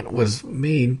one plant was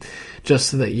made just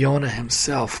so that Yonah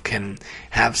himself can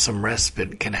have some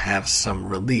respite, can have some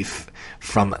relief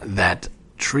from that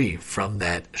tree, from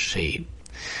that shade.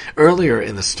 Earlier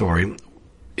in the story,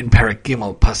 in Perek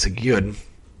Gimel, Pasuk Yud,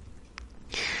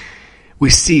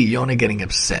 we see Yonah getting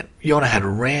upset. Yonah had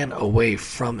ran away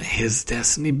from his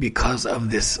destiny because of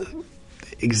this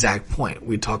exact point.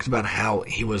 We talked about how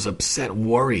he was upset,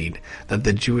 worried that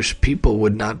the Jewish people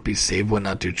would not be saved, would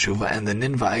not do tshuva, and the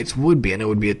Ninevites would be, and it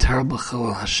would be a terrible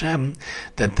chilul Hashem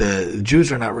that the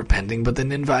Jews are not repenting, but the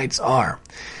Ninevites are.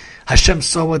 Hashem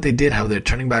saw what they did, how they're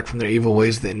turning back from their evil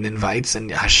ways, the Ninevites, and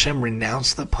Hashem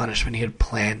renounced the punishment he had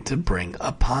planned to bring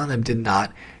upon them, did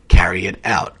not carry it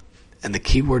out. And the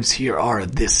key words here are,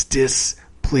 this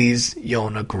displeased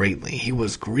Yonah greatly. He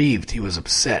was grieved, he was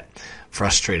upset,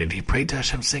 frustrated. He prayed to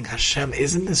Hashem saying, "Hashem,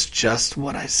 isn't this just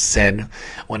what I said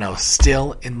when I was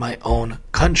still in my own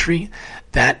country?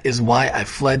 That is why I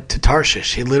fled to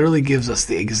Tarshish." He literally gives us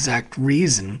the exact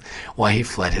reason why he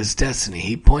fled his destiny.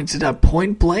 He points it out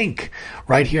point blank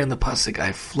right here in the Pasuk.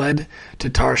 "I fled to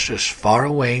Tarshish far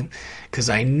away because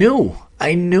I knew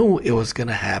it was going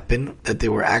to happen, that they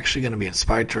were actually going to be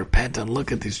inspired to repent, and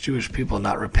look at these Jewish people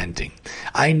not repenting.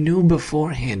 I knew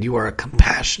beforehand you are a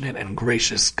compassionate and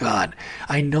gracious God.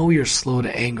 I know you're slow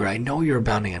to anger. I know you're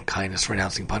abounding in kindness,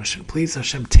 renouncing punishment. Please,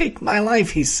 Hashem, take my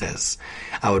life," he says.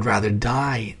 "I would rather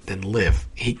die than live."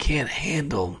 He can't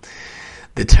handle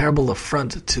the terrible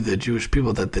affront to the Jewish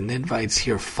people that the Ninevites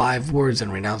hear 5 words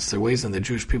and renounce their ways, and the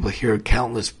Jewish people hear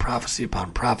countless prophecy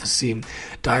upon prophecy,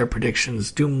 dire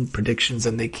predictions, doom predictions,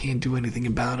 and they can't do anything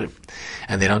about it.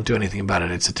 And they don't do anything about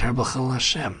it. It's a terrible chilul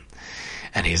Hashem.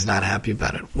 And he's not happy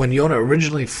about it. When Yonah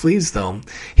originally flees, though,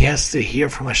 he has to hear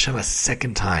from Hashem a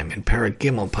second time. In Perek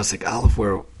Gimel, Pasuk Aleph,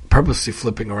 we're purposely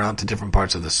flipping around to different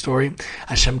parts of the story.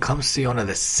 Hashem comes to Yonah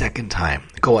the second time.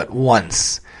 "Go at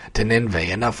once to Nineveh.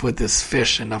 Enough with this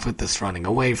fish, enough with this running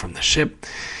away from the ship.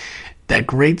 That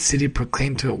great city,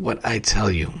 proclaim to it what I tell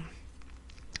you."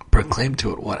 Proclaim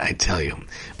to it what I tell you.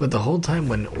 But the whole time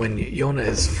when Yonah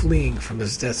is fleeing from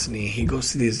his destiny, he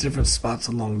goes to these different spots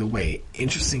along the way.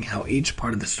 Interesting how each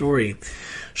part of the story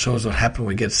shows what happened.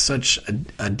 We get such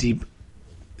a deep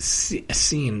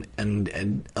scene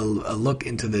and a look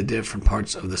into the different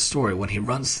parts of the story. When he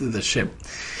runs through the ship,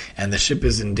 and the ship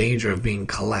is in danger of being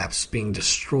collapsed, being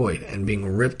destroyed, and being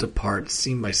ripped apart,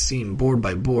 seam by seam, board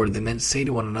by board, the men say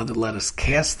to one another, "Let us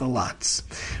cast the lots,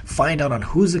 find out on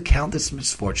whose account this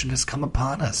misfortune has come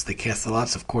upon us." They cast the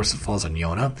lots. Of course, it falls on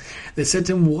Yonah. They said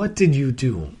to him, "What did you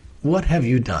do? What have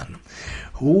you done?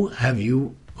 Who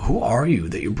are you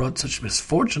that you brought such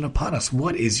misfortune upon us?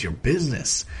 What is your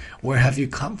business? Where have you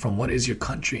come from? What is your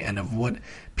country? And of what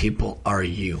people are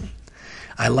you?"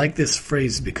 I like this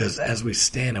phrase because as we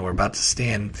stand, and we're about to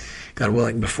stand, God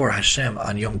willing, before Hashem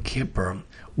on Yom Kippur,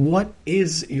 what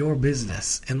is your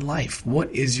business in life?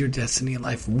 What is your destiny in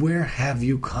life? Where have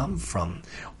you come from?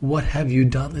 What have you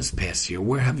done this past year?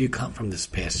 Where have you come from this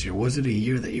past year? Was it a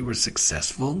year that you were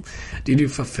successful? Did you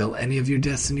fulfill any of your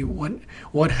destiny?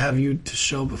 What have you to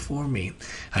show before me?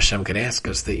 Hashem could ask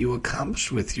us that you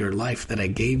accomplished with your life that I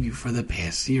gave you for the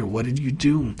past year. What did you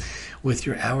do with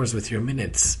your hours, with your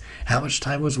minutes? How much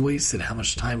time was wasted? How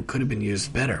much time could have been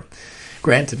used better?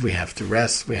 Granted, we have to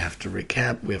rest, we have to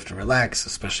recap, we have to relax,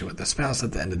 especially with the spouse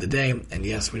at the end of the day. And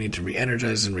yes, we need to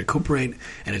re-energize and recuperate,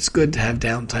 and it's good to have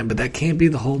downtime, but that can't be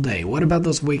the whole day. What about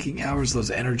those waking hours,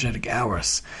 those energetic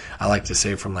hours? I like to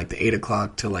say from like the 8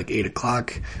 o'clock to like 8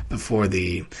 o'clock before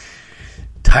the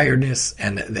tiredness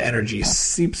and the energy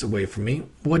seeps away from me.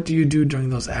 What do you do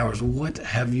during those hours? What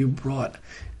have you brought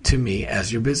to me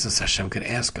as your business? Hashem could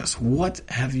ask us, what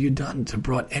have you done to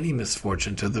brought any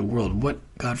misfortune to the world? What,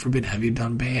 God forbid, have you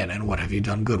done bad, and what have you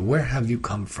done good? Where have you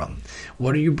come from?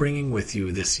 What are you bringing with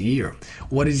you this year?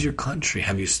 What is your country?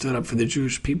 Have you stood up for the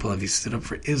Jewish people? Have you stood up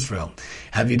for Israel?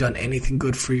 Have you done anything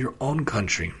good for your own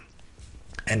country?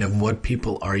 And of what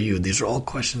people are you? These are all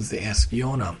questions they ask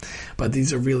Yonah, but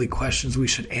these are really questions we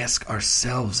should ask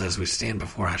ourselves as we stand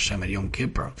before Hashem at Yom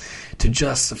Kippur to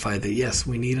justify that, yes,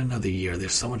 we need another year.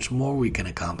 There's so much more we can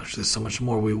accomplish. There's so much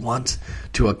more we want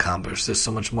to accomplish. There's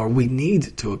so much more we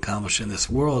need to accomplish in this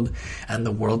world and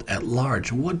the world at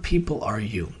large. What people are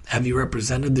you? Have you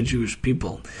represented the Jewish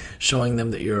people, showing them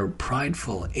that you're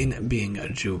prideful in being a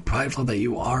Jew, prideful that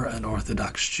you are an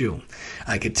Orthodox Jew?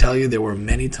 I could tell you there were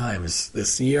many times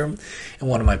this year in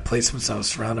one of my placements I was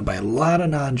surrounded by a lot of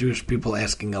non-Jewish people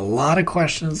asking a lot of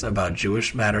questions about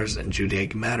Jewish matters and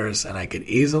Judaic matters, and I could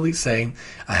easily say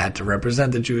I had to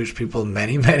represent the Jewish people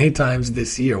many, many times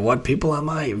this year. What people am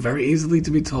I? Very easily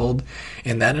to be told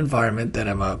in that environment that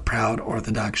I'm a proud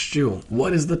Orthodox Jew.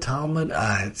 What is the Talmud?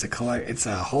 It's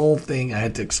a whole thing I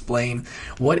had to explain.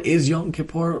 What is Yom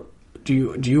Kippur?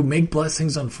 Do you make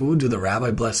blessings on food? Do the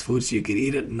rabbi bless food so you could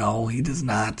eat it? No, he does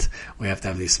not. We have to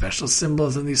have these special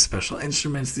symbols and these special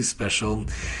instruments, these special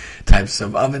types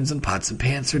of ovens and pots and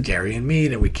pans for dairy and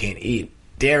meat, and we can't eat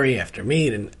dairy after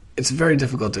meat, and it's very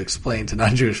difficult to explain to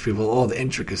non-Jewish people all the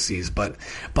intricacies, but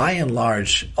by and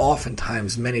large,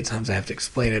 oftentimes, many times I have to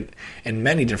explain it in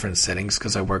many different settings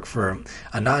because I work for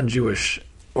a non-Jewish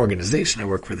organization. I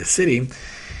work for the city.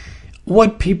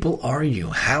 What people are you?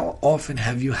 How often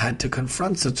have you had to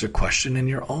confront such a question in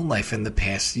your own life in the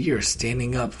past year,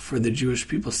 standing up for the Jewish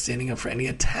people, standing up for any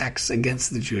attacks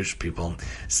against the Jewish people,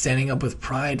 standing up with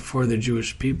pride for the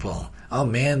Jewish people? Oh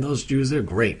man, those Jews are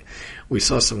great. We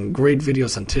saw some great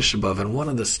videos on Tisha B'Av, and one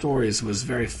of the stories was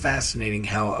very fascinating,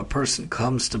 how a person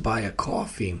comes to buy a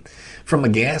coffee from a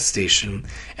gas station,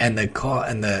 and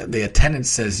the attendant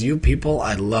says, "You people,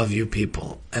 I love you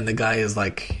people." And the guy is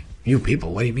like, "You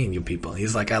people? What do you mean, you people?"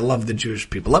 He's like, "I love the Jewish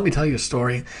people. Let me tell you a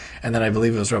story." And then I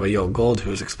believe it was Rabbi Yoel Gold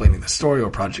who was explaining the story, or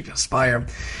Project Inspire,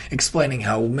 explaining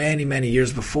how many, many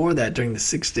years before that, during the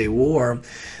 6-Day War,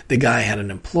 the guy had an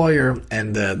employer,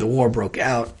 and the war broke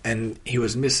out, and he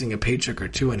was missing a paycheck or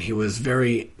two, and he was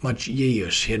very much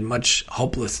yeyush. He had much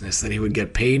hopelessness that he would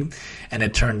get paid, and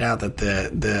it turned out that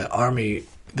the army...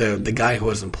 The guy who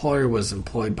was employer was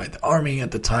employed by the army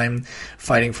at the time,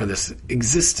 fighting for this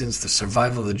existence, the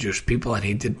survival of the Jewish people, and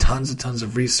he did tons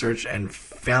of research and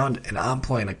found an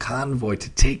employee and a convoy to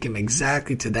take him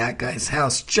exactly to that guy's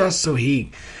house just so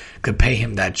he could pay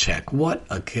him that check. What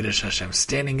a Kiddush Hashem,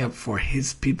 standing up for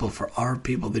his people, for our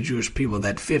people, the Jewish people,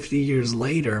 that 50 years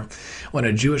later, when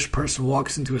a Jewish person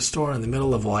walks into a store in the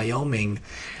middle of Wyoming,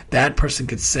 that person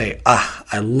could say,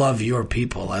 I love your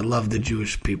people, I love the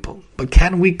Jewish people. But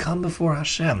can we come before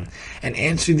Hashem and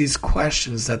answer these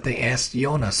questions that they asked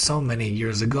Yonah so many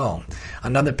years ago?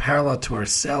 Another parallel to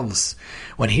ourselves.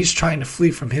 When he's trying to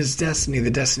flee from his destiny,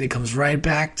 the destiny comes right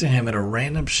back to him at a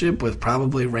random ship with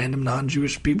probably random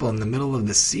non-Jewish people in the middle of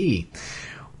the sea.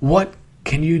 What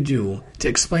can you do to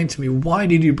explain to me, why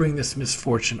did you bring this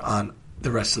misfortune on the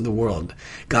rest of the world?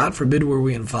 God forbid were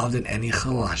we involved in any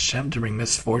Chilul Hashem to bring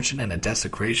misfortune and a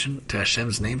desecration to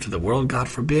Hashem's name to the world, God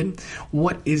forbid.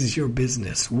 What is your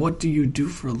business? What do you do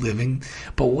for a living?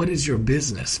 But what is your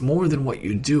business? More than what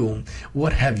you do,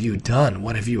 what have you done?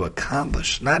 What have you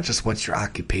accomplished? Not just what's your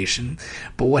occupation,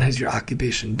 but what has your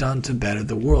occupation done to better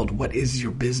the world? What is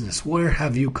your business? Where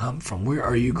have you come from? Where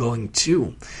are you going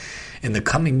to? In the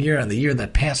coming year and the year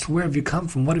that passed, where have you come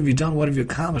from? What have you done? What have you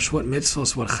accomplished? What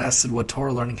mitzvahs, what chesed, what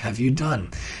Torah learning have you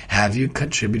done? Have you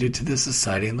contributed to the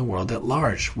society and the world at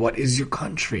large? What is your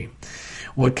country?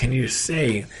 What can you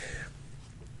say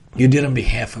You did on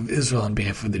behalf of Israel, on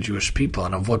behalf of the Jewish people.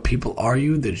 And of what people are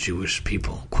you? The Jewish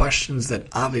people. Questions that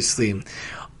obviously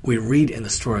we read in the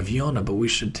story of Yonah, but we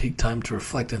should take time to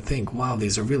reflect and think, wow,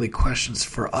 these are really questions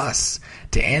for us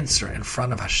to answer in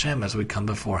front of Hashem as we come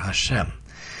before Hashem.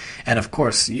 And of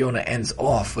course, Yonah ends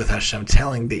off with Hashem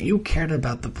telling that you cared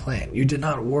about the plant. You did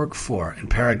not work for, in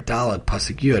Parak Dalet,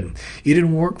 Pasuk Yud, you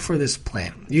didn't work for this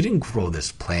plant. You didn't grow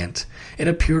this plant. It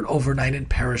appeared overnight and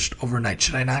perished overnight.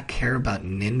 Should I not care about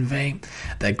Nineveh,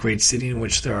 that great city in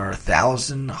which there are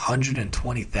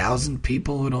 120,000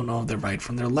 people who don't know their right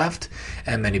from their left,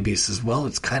 and many beasts as well?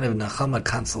 It's kind of nachama,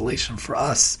 consolation for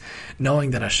us, knowing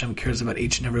that Hashem cares about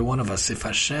each and every one of us. If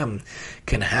Hashem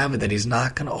can have it that He's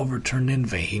not going to overturn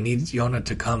Nineveh, He needs Yonah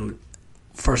to come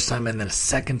first time and then a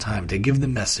second time to give the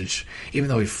message, even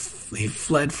though he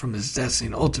fled from his destiny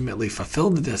and ultimately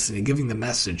fulfilled the destiny, giving the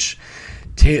message,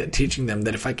 teaching them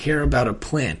that if I care about a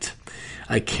plant,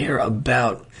 I care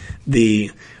about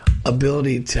the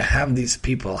ability to have these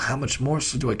people. How much more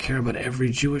so do I care about every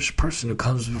Jewish person who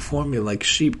comes before me like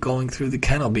sheep going through the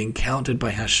kennel, being counted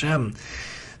by Hashem?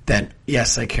 That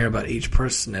yes, I care about each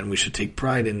person, and we should take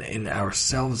pride in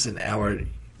ourselves and our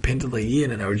Pintele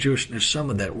Yin and our Jewish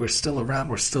neshama, that we're still around,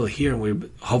 we're still here, and we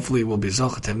hopefully will be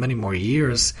zocheh to have many more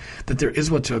years, that there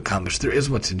is what to accomplish, there is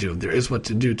what to do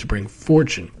to bring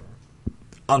fortune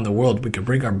on the world. We can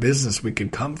bring our business, we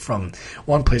could come from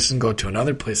one place and go to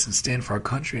another place and stand for our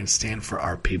country and stand for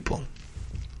our people.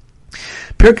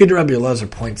 Pirkei de Rabbi Elazar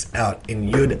points out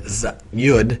in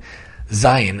Yud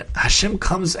Zayin, Hashem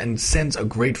comes and sends a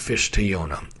great fish to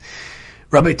Yonah.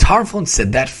 Rabbi Tarfon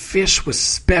said that fish was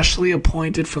specially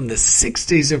appointed from the 6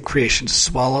 days of creation to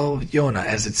swallow Yonah,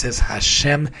 as it says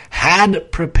Hashem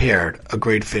had prepared a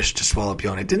great fish to swallow up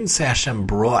Yonah. It didn't say Hashem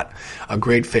brought a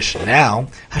great fish now.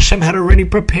 Hashem had already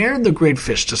prepared the great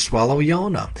fish to swallow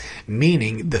Yonah,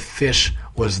 meaning the fish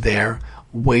was there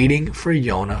waiting for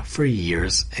Yonah for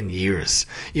years and years.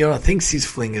 Yonah thinks he's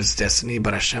fleeing his destiny,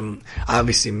 but Hashem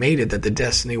obviously made it that the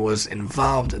destiny was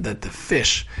involved, that the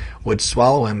fish would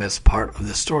swallow him as part of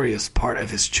the story, as part of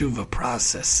his tshuva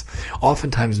process.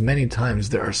 Oftentimes, many times,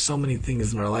 there are so many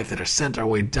things in our life that are sent our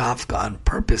way dafka on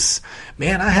purpose.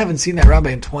 Man, I haven't seen that rabbi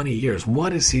in 20 years.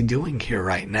 What is he doing here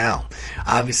right now?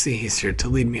 Obviously, he's here to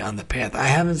lead me on the path. I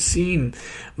haven't seen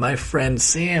my friend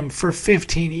Sam for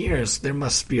 15 years. There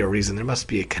must be a reason. There must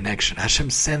be a connection.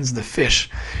 Hashem sends the fish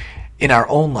in our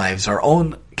own lives, our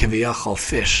own kiviyachol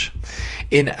fish,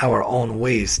 in our own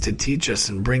ways to teach us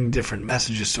and bring different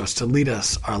messages to us, to lead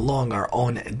us along our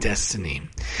own destiny.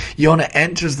 Yonah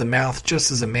enters the mouth just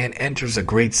as a man enters a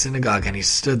great synagogue, and he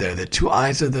stood there. The two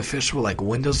eyes of the fish were like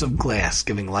windows of glass,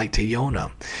 giving light to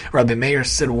Yonah. Rabbi Meir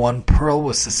said one pearl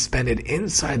was suspended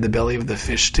inside the belly of the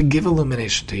fish to give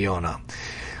illumination to Yonah,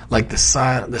 like the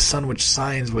sun which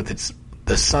shines with its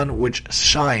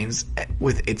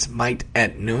might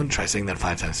at noon. Try saying that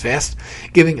 5 times fast.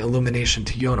 Giving illumination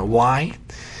to Yonah. Why?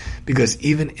 Because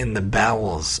even in the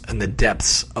bowels and the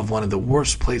depths of one of the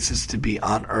worst places to be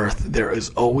on earth, there is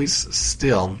always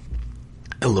still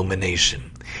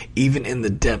illumination. Even in the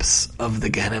depths of the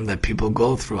Gehenna that people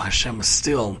go through, Hashem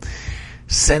still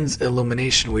sends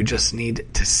illumination. We just need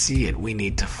to see it. We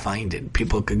need to find it.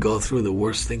 People could go through the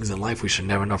worst things in life. We should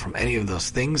never know from any of those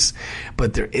things.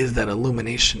 But there is that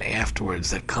illumination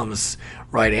afterwards that comes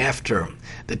right after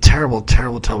the terrible,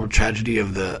 terrible, terrible tragedy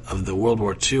of the World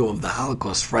War II, of the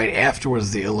Holocaust. Right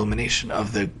afterwards, the illumination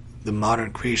of the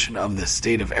modern creation of the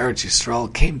state of Eretz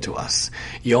Yisrael came to us.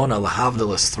 Yonah,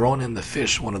 lahavdil, is thrown in the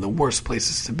fish, one of the worst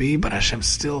places to be, but Hashem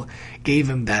still gave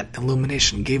him that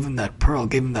illumination, gave him that pearl,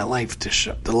 gave him that life to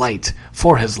show, the light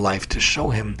for his life, to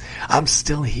show him, I'm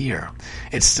still here.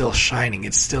 It's still shining.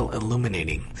 It's still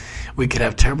illuminating. We could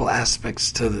have terrible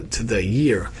aspects to the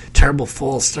year, terrible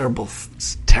falls,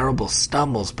 terrible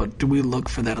stumbles, but do we look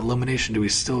for that illumination? Do we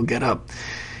still get up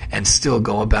and still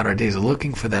go about our days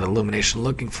looking for that illumination,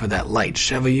 looking for that light?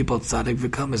 Sheva Yipol Tzadik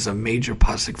V'Kam is a major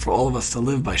pasuk for all of us to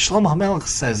live by. Shlomo HaMelech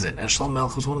says it, and Shlomo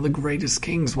HaMelech was one of the greatest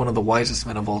kings, one of the wisest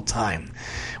men of all time.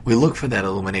 We look for that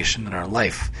illumination in our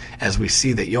life as we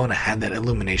see that Yonah had that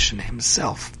illumination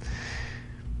himself.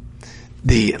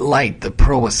 The light, the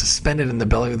pearl, was suspended in the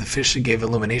belly of the fish. It gave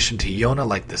illumination to Yonah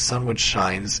like the sun which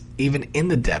shines even in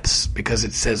the depths, because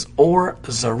it says, Or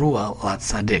Zarua La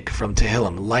Tzadik, from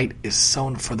Tehillim, light is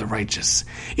sown for the righteous.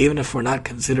 Even if we're not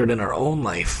considered in our own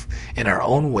life, in our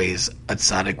own ways, a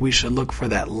tzaddik, we should look for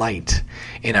that light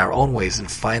in our own ways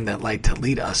and find that light to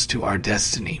lead us to our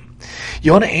destiny.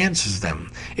 Yonah answers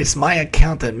them, "It's my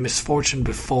account that misfortune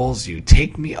befalls you.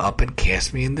 Take me up and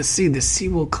cast me in the sea. The sea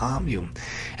will calm you."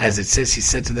 As it says, he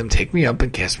said to them, "Take me up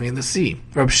and cast me in the sea."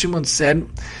 Reb Shimon said,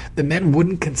 the men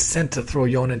wouldn't consent to throw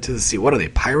Yonah into the sea. What are they,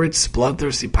 pirates,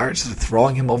 bloodthirsty pirates,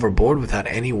 throwing him overboard without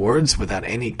any words, without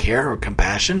any care or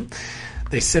compassion?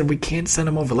 They said, "We can't send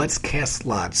him over. Let's cast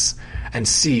lots and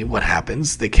see what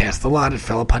happens." They cast the lot. It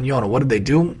fell upon Yonah. What did they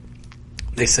do?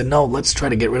 They said, "No, let's try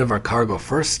to get rid of our cargo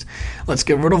first. Let's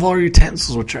get rid of all our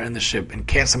utensils which are in the ship and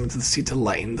cast them into the sea to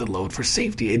lighten the load for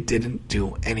safety." It didn't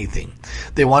do anything.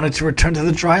 They wanted to return to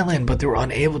the dry land, but they were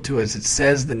unable to, as it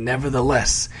says, the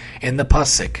nevertheless in the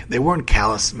pasuk. They weren't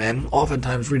callous men.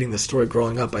 Oftentimes reading the story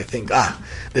growing up, I think,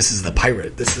 this is the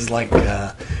pirate. This is like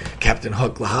Captain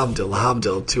Hook,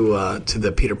 Lahavdil to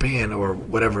the Peter Pan or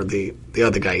whatever the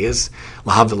other guy is.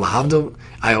 Lahavdil.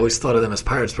 I always thought of them as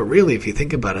pirates, but really, if you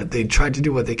think about it, they tried to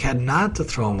do what they can not to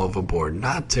throw him overboard,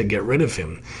 not to get rid of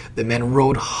him. The men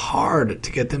rowed hard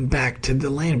to get them back to the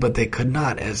land, but they could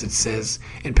not, as it says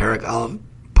in Perek Aleph,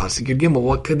 Pasuk Yud Gimel.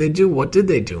 What could they do? What did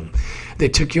they do? They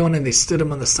took Yonah and they stood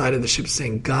him on the side of the ship,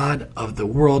 saying, "God of the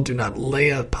world, do not lay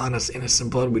upon us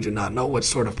innocent blood. We do not know what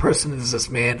sort of person is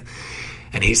this man."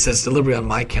 And he says, "Deliberately on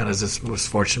my account has this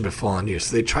misfortune befallen you."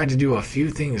 So they tried to do a few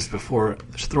things before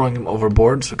throwing him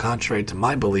overboard. So contrary to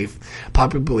my belief,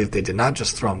 popular belief, they did not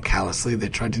just throw him callously. They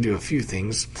tried to do a few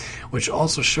things, which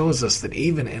also shows us that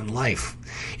even in life,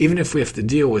 even if we have to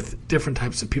deal with different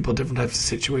types of people, different types of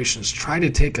situations, try to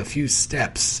take a few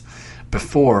steps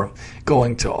before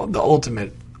going to the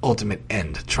ultimate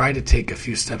end. Try to take a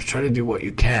few steps. Try to do what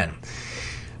you can.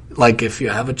 Like if you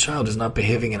have a child who's not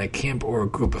behaving in a camp or a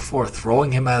group, before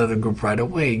throwing him out of the group right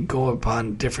away, go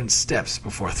upon different steps.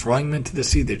 Before throwing him into the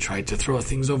sea, they tried to throw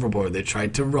things overboard. They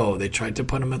tried to row. They tried to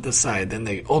put him at the side. Then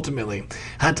they ultimately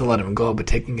had to let him go, but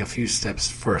taking a few steps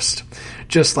first.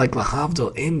 Just like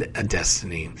Lahavdil in a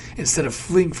destiny. Instead of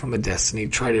fleeing from a destiny,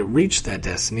 try to reach that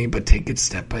destiny, but take it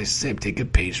step by step. Take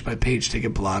it page by page. Take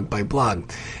it blog by blog.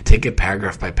 Take it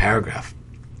paragraph by paragraph.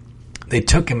 They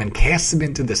took him and cast him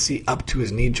into the sea up to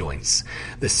his knee joints.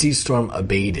 The sea storm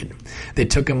abated. They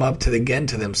took him up again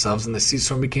to themselves, and the sea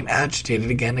storm became agitated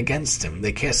again against him.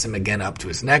 They cast him again up to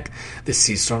his neck. The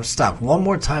sea storm stopped. One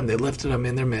more time they lifted him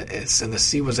in their midst, and the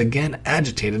sea was again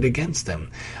agitated against them,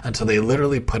 until they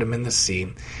literally put him in the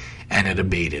sea, and it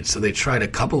abated. So they tried a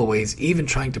couple of ways, even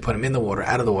trying to put him in the water,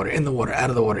 out of the water, in the water, out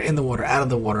of the water, in the water, out of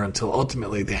the water, until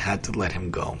ultimately they had to let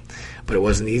him go. But it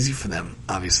wasn't easy for them.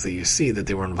 Obviously, you see that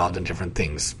they were involved in different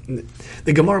things.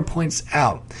 The Gemara points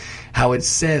out how it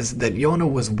says that Yonah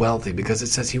was wealthy, because it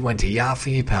says he went to Yafa,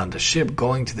 he found a ship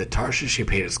going to the Tarshish, he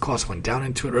paid his cost, went down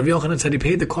into it. Rav Yochanan said he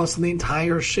paid the cost of the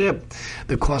entire ship.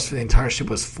 The cost for the entire ship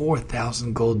was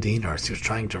 4,000 gold dinars. He was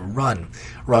trying to run,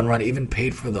 even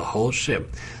paid for the whole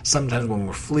ship. Sometimes when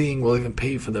we're fleeing, we'll even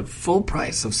pay for the full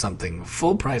price of something,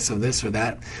 full price of this or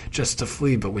that, just to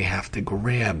flee, but we have to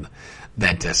grab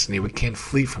that destiny. We can't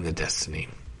flee from the destiny.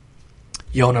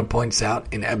 Yonah points out,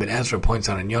 and Ibn Ezra points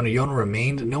out in Yonah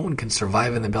remained. No one can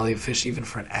survive in the belly of fish even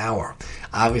for an hour.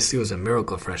 Obviously, it was a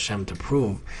miracle for Hashem to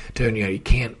prove to Yonah you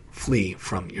can't flee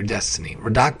from your destiny.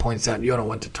 Radak points out Yonah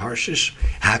went to Tarshish.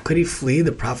 How could he flee?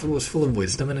 The prophet was full of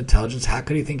wisdom and intelligence. How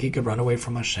could he think he could run away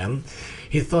from Hashem?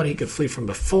 He thought he could flee from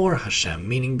before Hashem,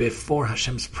 meaning before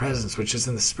Hashem's presence, which is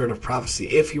in the spirit of prophecy.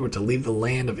 If he were to leave the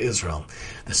land of Israel,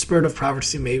 the spirit of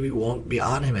prophecy maybe won't be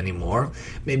on him anymore.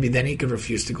 Maybe then he could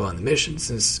refuse to go on the mission,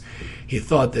 since he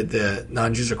thought that the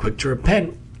non-Jews are quick to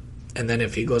repent. And then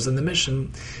if he goes on the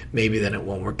mission, maybe then it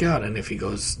won't work out. And if he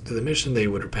goes to the mission, they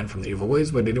would repent from the evil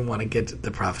ways, but he didn't want to get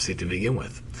the prophecy to begin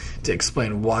with, to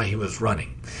explain why he was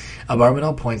running.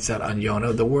 Abarbanel points out on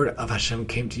Yonah, the word of Hashem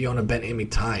came to Yonah ben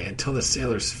Amittai until the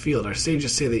sailor's field. Our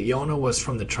sages say that Yonah was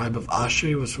from the tribe of Asher.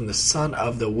 He was from the son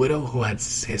of the widow who had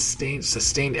sustained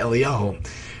Eliyahu.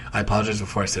 I apologize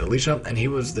before I said Elisha, and he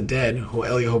was the dead who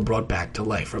Eliyahu brought back to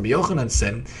life. Rabbi Yochanan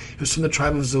said he was from the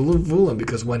tribe of Zevulun,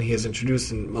 because when he is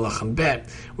introduced in Melachim Bet,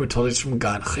 we're told he's from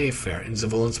Gad Chefer in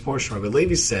Zevulun's portion. Rabbi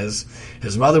Levi says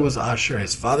his mother was Asher,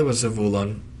 his father was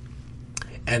Zevulun,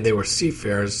 and they were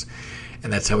seafarers,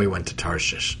 and that's how he went to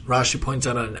Tarshish. Rashi points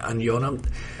out on Yonah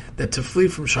that to flee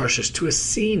from Tarshish to a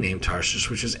sea named Tarshish,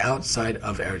 which is outside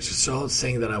of Eretz Yisrael,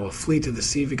 saying that I will flee to the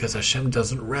sea because Hashem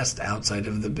doesn't rest outside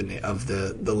of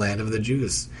the land of the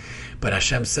Jews. But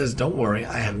Hashem says, don't worry,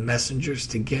 I have messengers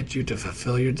to get you, to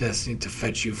fulfill your destiny, to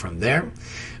fetch you from there.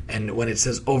 And when it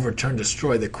says overturn,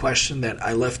 destroy, the question that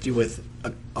I left you with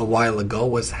a while ago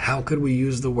was, how could we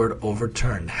use the word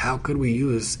overturn? How could we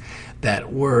use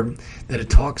that word that it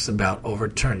talks about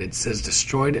overturned? It says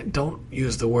destroyed. Don't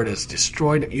use the word as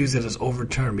destroyed, use it as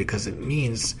overturned, because it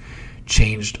means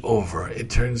changed over. It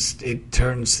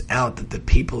turns out that the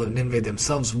people of Nineveh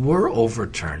themselves were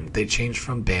overturned. They changed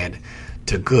from bad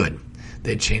to good.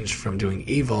 They changed from doing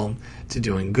evil to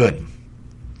doing good.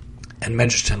 And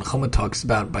Medrash Tanchuma talks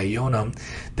about by Yonah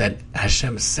that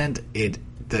Hashem sent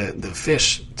the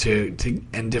fish to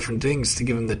and different things to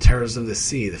give him the terrors of the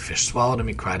sea. The fish swallowed him,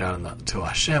 he cried out to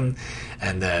Hashem,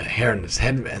 and the hair in his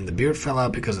head and the beard fell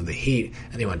out because of the heat,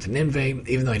 and he went to Nineveh.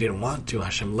 Even though he didn't want to,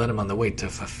 Hashem led him on the way to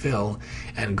fulfill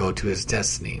and go to his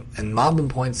destiny. And Malbim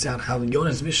points out how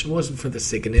Yonah's mission wasn't for the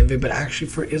sake of Nineveh, but actually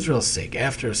for Israel's sake.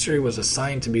 After Assyria was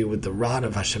assigned to be with the rod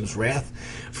of Hashem's wrath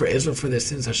for Israel for their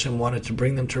sins, Hashem wanted to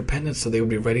bring them to repentance so they would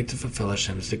be ready to fulfill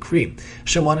Hashem's decree.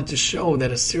 Hashem wanted to show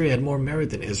that Assyria had more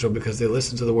merit than Israel because they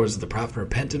listened to the words of the prophet and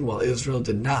repented, while Israel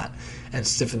did not and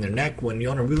stiffened their neck. When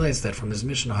Yonah realized that from his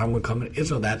mission harm would come to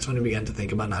Israel, that's when he began to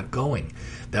think about not going.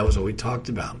 That was what we talked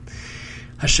about.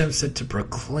 Hashem said to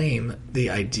proclaim the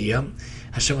idea.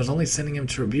 Hashem was only sending him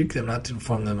to rebuke them, not to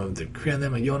inform them of the decree on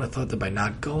them. And Yonah thought that by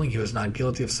not going, he was not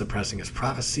guilty of suppressing his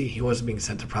prophecy. He wasn't being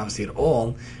sent to prophecy at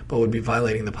all, but would be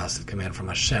violating the positive command from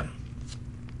Hashem.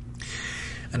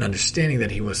 And understanding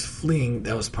that he was fleeing,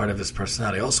 that was part of his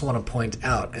personality. I also want to point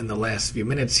out in the last few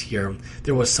minutes here,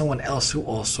 there was someone else who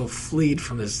also fled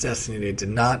from his destiny. They did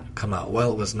not come out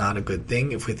well. It was not a good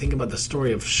thing. If we think about the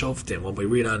story of Shoftim, when we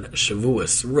read on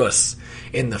Shavuos, Rus,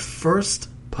 in the first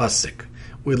pasuk,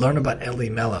 we learn about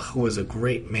Elimelech, who was a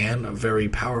great man, a very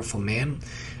powerful man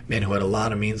who had a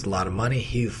lot of means, a lot of money.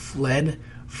 He fled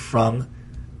from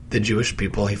the Jewish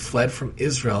people. He fled from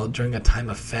Israel during a time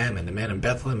of famine. The man in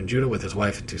Bethlehem in Judah with his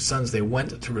wife and 2 sons, they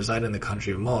went to reside in the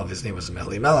country of Moab. His name was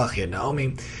Elimelech. He had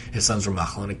Naomi. His sons were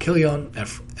Machlon and Kilion,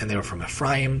 and they were from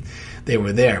Ephraim. They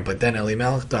were there. But then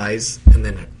Elimelech dies, and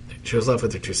then she was left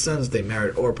with her 2 sons. They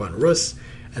married Orpah and Rus,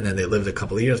 and then they lived a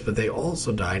couple of years, but they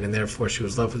also died, and therefore she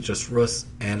was left with just Rus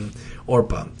and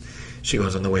Orpah. She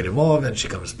goes on the way to Moab, and she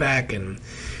comes back, and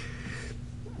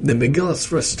the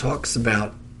Megillah Rus talks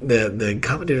about, the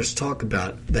commentators talk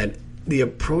about that the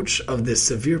approach of this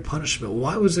severe punishment.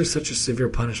 Why was there such a severe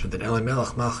punishment that Elimelech,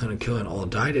 Machlon, and Kilion all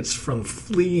died? It's from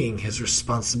fleeing his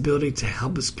responsibility to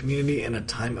help his community in a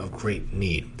time of great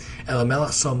need.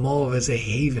 Elimelech saw Moab as a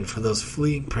haven for those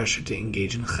fleeing pressure to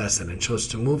engage in chesed and chose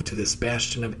to move to this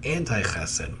bastion of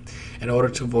anti-chesed in order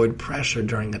to avoid pressure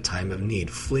during a time of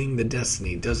need. Fleeing the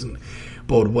destiny doesn't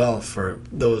bode well for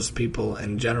those people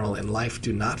in general in life.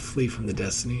 Do not flee from the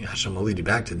destiny. Hashem will lead you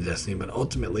back to the destiny, but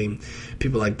ultimately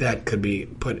people like that could be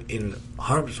put in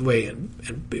harm's way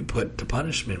and be put to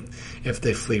punishment if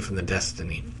they flee from the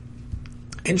destiny.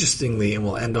 Interestingly, and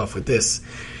we'll end off with this,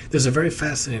 there's a very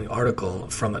fascinating article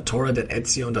from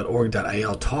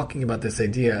Torah.etzion.org.il talking about this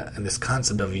idea and this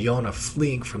concept of Yonah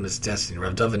fleeing from his destiny.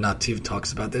 Rav David Nativ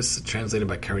talks about this, translated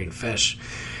by Karine Fesh.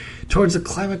 Towards the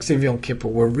climax of Yom Kippur,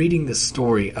 we're reading this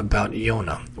story about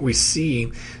Yonah. We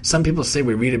see, some people say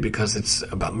we read it because it's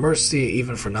about mercy,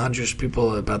 even for non-Jewish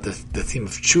people, about the theme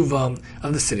of tshuva,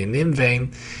 of the city of Nineveh,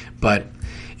 but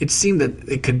it seemed that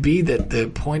it could be that the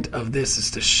point of this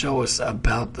is to show us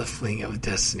about the fleeing of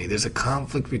destiny. There's a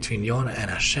conflict between Yonah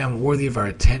and Hashem worthy of our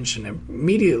attention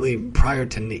immediately prior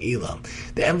to Ne'ilah.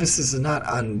 The emphasis is not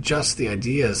on just the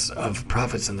ideas of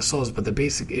prophets and the souls, but the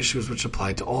basic issues which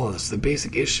apply to all of us. The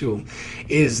basic issue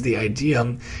is the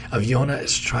idea of Yonah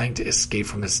is trying to escape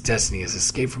from his destiny, his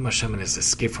escape from Hashem and his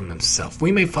escape from himself.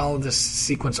 We may follow this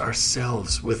sequence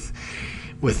ourselves with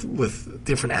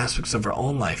different aspects of our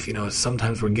own life.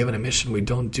 Sometimes we're given a mission, we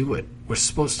don't do it. We're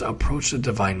supposed to approach the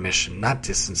divine mission, not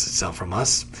distance itself from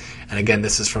us. And again,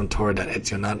 this is from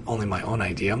Torah.etzion, not only my own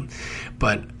idea,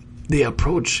 but the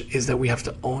approach is that we have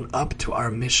to own up to our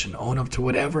mission, own up to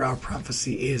whatever our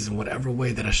prophecy is, in whatever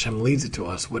way that Hashem leads it to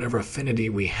us, whatever affinity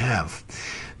we have.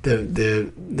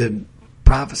 The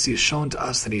prophecy is shown to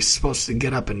us that he's supposed to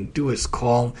get up and do his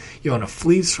call. Yonah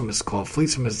flees from his call,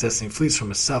 flees from his destiny, flees from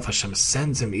himself. Hashem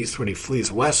sends him eastward, he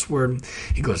flees westward.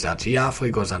 He goes down to Yaffle,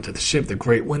 he goes onto the ship. The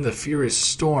great wind, the furious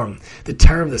storm, the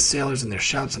terror of the sailors and their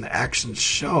shouts and their actions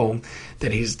show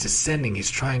that he's descending.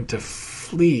 He's trying to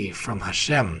flee from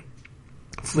Hashem,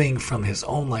 fleeing from his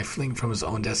own life, fleeing from his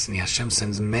own destiny. Hashem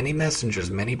sends many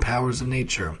messengers, many powers of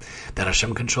nature that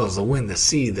Hashem controls, the wind, the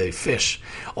sea, the fish,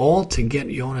 all to get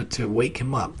Yonah to wake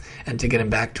him up and to get him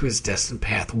back to his destined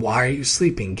path. Why are you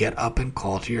sleeping? Get up and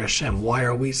call to your Hashem. Why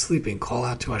are we sleeping? Call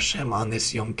out to Hashem on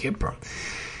this Yom Kippur.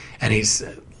 And he's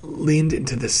leaned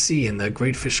into the sea, and the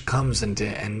great fish comes,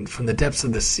 and from the depths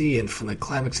of the sea and from the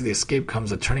climax of the escape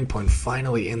comes a turning point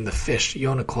finally in the fish.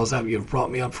 Yonah calls out, "You've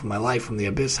brought me up from my life, from the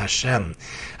abyss, Hashem."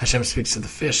 Hashem speaks to the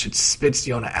fish. It spits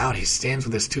Yonah out. He stands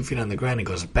with his 2 feet on the ground. He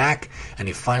goes back, and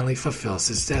he finally fulfills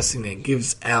his destiny. It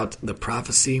gives out the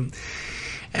prophecy,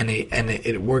 and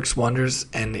it works wonders.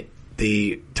 And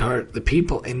the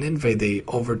people in Nineveh, they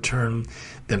overturn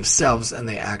themselves, and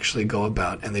they actually go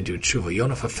about and they do tshuva.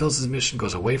 Yonah fulfills his mission,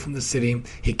 goes away from the city.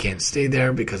 He can't stay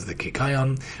there because of the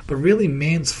kikayon. But really,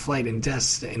 man's flight in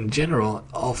general,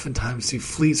 oftentimes he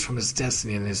flees from his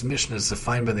destiny, and his mission is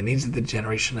defined by the needs of the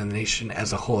generation and the nation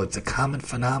as a whole. It's a common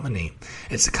phenomenon.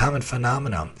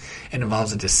 It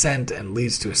involves a descent and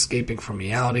leads to escaping from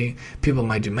reality. People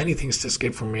might do many things to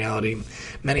escape from reality,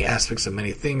 many aspects of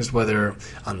many things, whether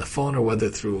on the phone or whether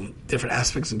through different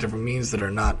aspects and different means that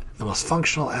are not the most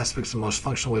functional aspects, the most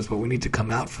functional ways, but we need to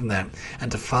come out from that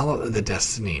and to follow the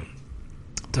destiny,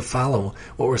 to follow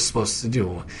what we're supposed to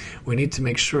do. We need to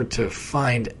make sure to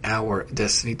find our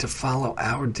destiny, to follow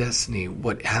our destiny,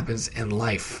 what happens in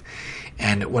life.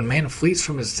 And when man flees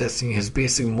from his destiny, his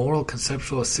basic moral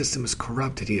conceptual system is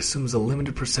corrupted. He assumes a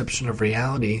limited perception of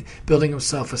reality, building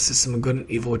himself a system of good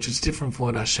and evil, which is different from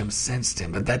what Hashem sensed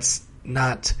him. But that's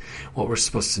not what we're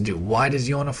supposed to do. Why does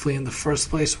Yonah flee in the first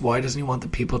place? Why doesn't he want the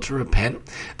people to repent?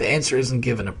 The answer isn't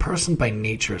given. A person by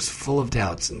nature is full of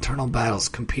doubts, internal battles,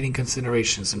 competing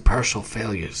considerations, and partial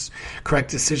failures.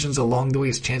 Correct decisions along the way,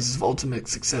 his chances of ultimate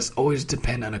success always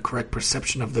depend on a correct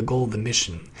perception of the goal of the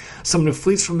mission. Someone who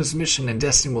flees from his mission and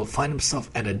destiny will find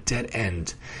himself at a dead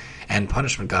end and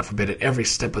punishment, God forbid, at every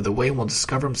step of the way, will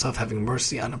discover himself having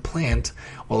mercy on a plant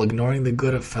while ignoring the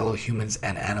good of fellow humans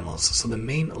and animals. So the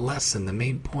main lesson, the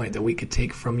main point that we could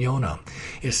take from Yonah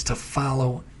is to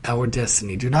follow our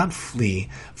destiny. Do not flee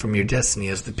from your destiny.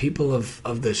 As the people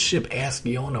of the ship ask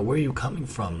Yonah, where are you coming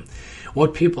from?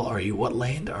 What people are you? What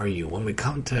land are you? When we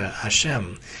come to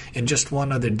Hashem in just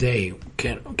one other day,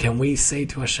 can we say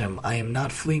to Hashem, I am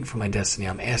not fleeing from my destiny.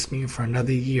 I'm asking you for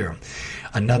another year,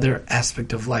 another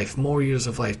aspect of life, more years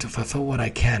of life, to fulfill what I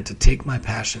can, to take my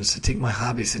passions, to take my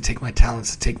hobbies, to take my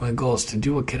talents, to take my goals, to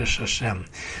do a kiddush Hashem,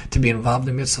 to be involved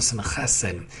in mitzvahs and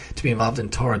chesed, to be involved in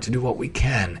Torah, to do what we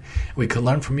can. We could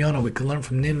learn from Yonah, we could learn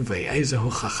from Nineveh.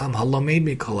 Eizehu chacham halomed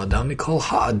mikol adam mikol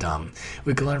ha'adam.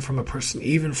 We could learn from a person,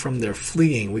 even from their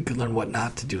fleeing. We could learn what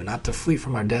not to do, not to flee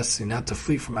from our destiny, not to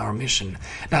flee from our mission,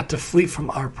 not to flee from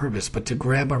our purpose, but to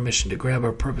grab our mission, to grab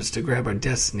our purpose, to grab our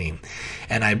destiny.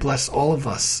 And I bless all of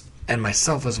us, and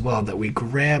myself as well, that we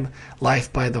grab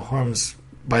life by the horns.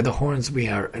 By the horns, we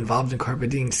are involved in carpe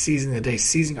diem, seizing the day,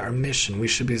 seizing our mission. We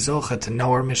should be zocha to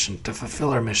know our mission, to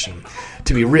fulfill our mission,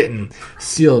 to be written,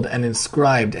 sealed, and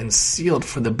inscribed, and sealed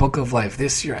for the book of life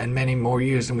this year and many more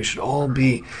years. And we should all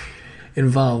be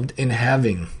involved in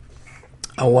having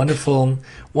a wonderful,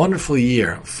 wonderful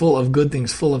year, full of good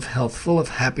things, full of health, full of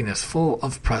happiness, full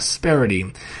of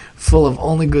prosperity, full of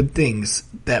only good things,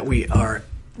 that we are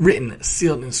written,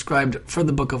 sealed, inscribed for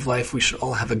the book of life. We should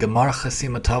all have a Gemar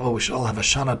Chasima Tova. We should all have a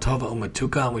Shana Tova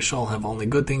Umatuka. And we should all have only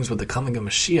good things with the coming of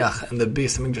Mashiach and the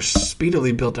Beis Hamikdash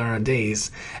speedily built in our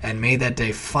days. And may that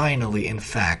day finally, in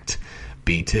fact,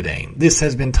 be today. This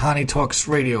has been Tani Talks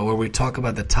Radio, where we talk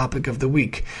about the topic of the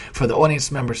week. For the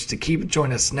audience members to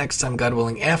join us next time, God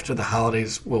willing, after the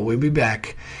holidays, we'll be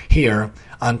back here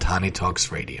on Tani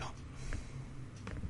Talks Radio.